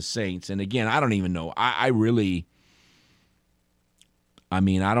gets to the Saints. And again, I don't even know. I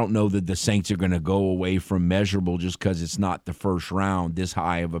don't know that the Saints are going to go away from measurable just because it's not the first round, this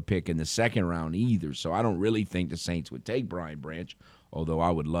high of a pick in the second round either. So I don't really think the Saints would take Brian Branch, although I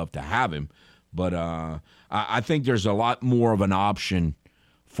would love to have him. But I think there's a lot more of an option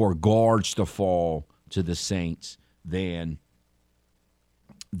for guards to fall to the Saints than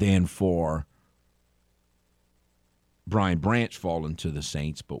for Brian Branch falling to the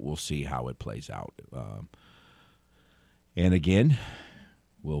Saints, but we'll see how it plays out. And again,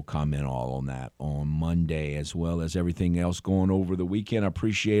 we'll comment all on that on Monday, as well as everything else going over the weekend. I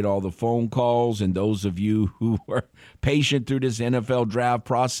appreciate all the phone calls and those of you who were patient through this NFL draft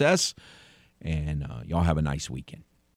process. And y'all have a nice weekend.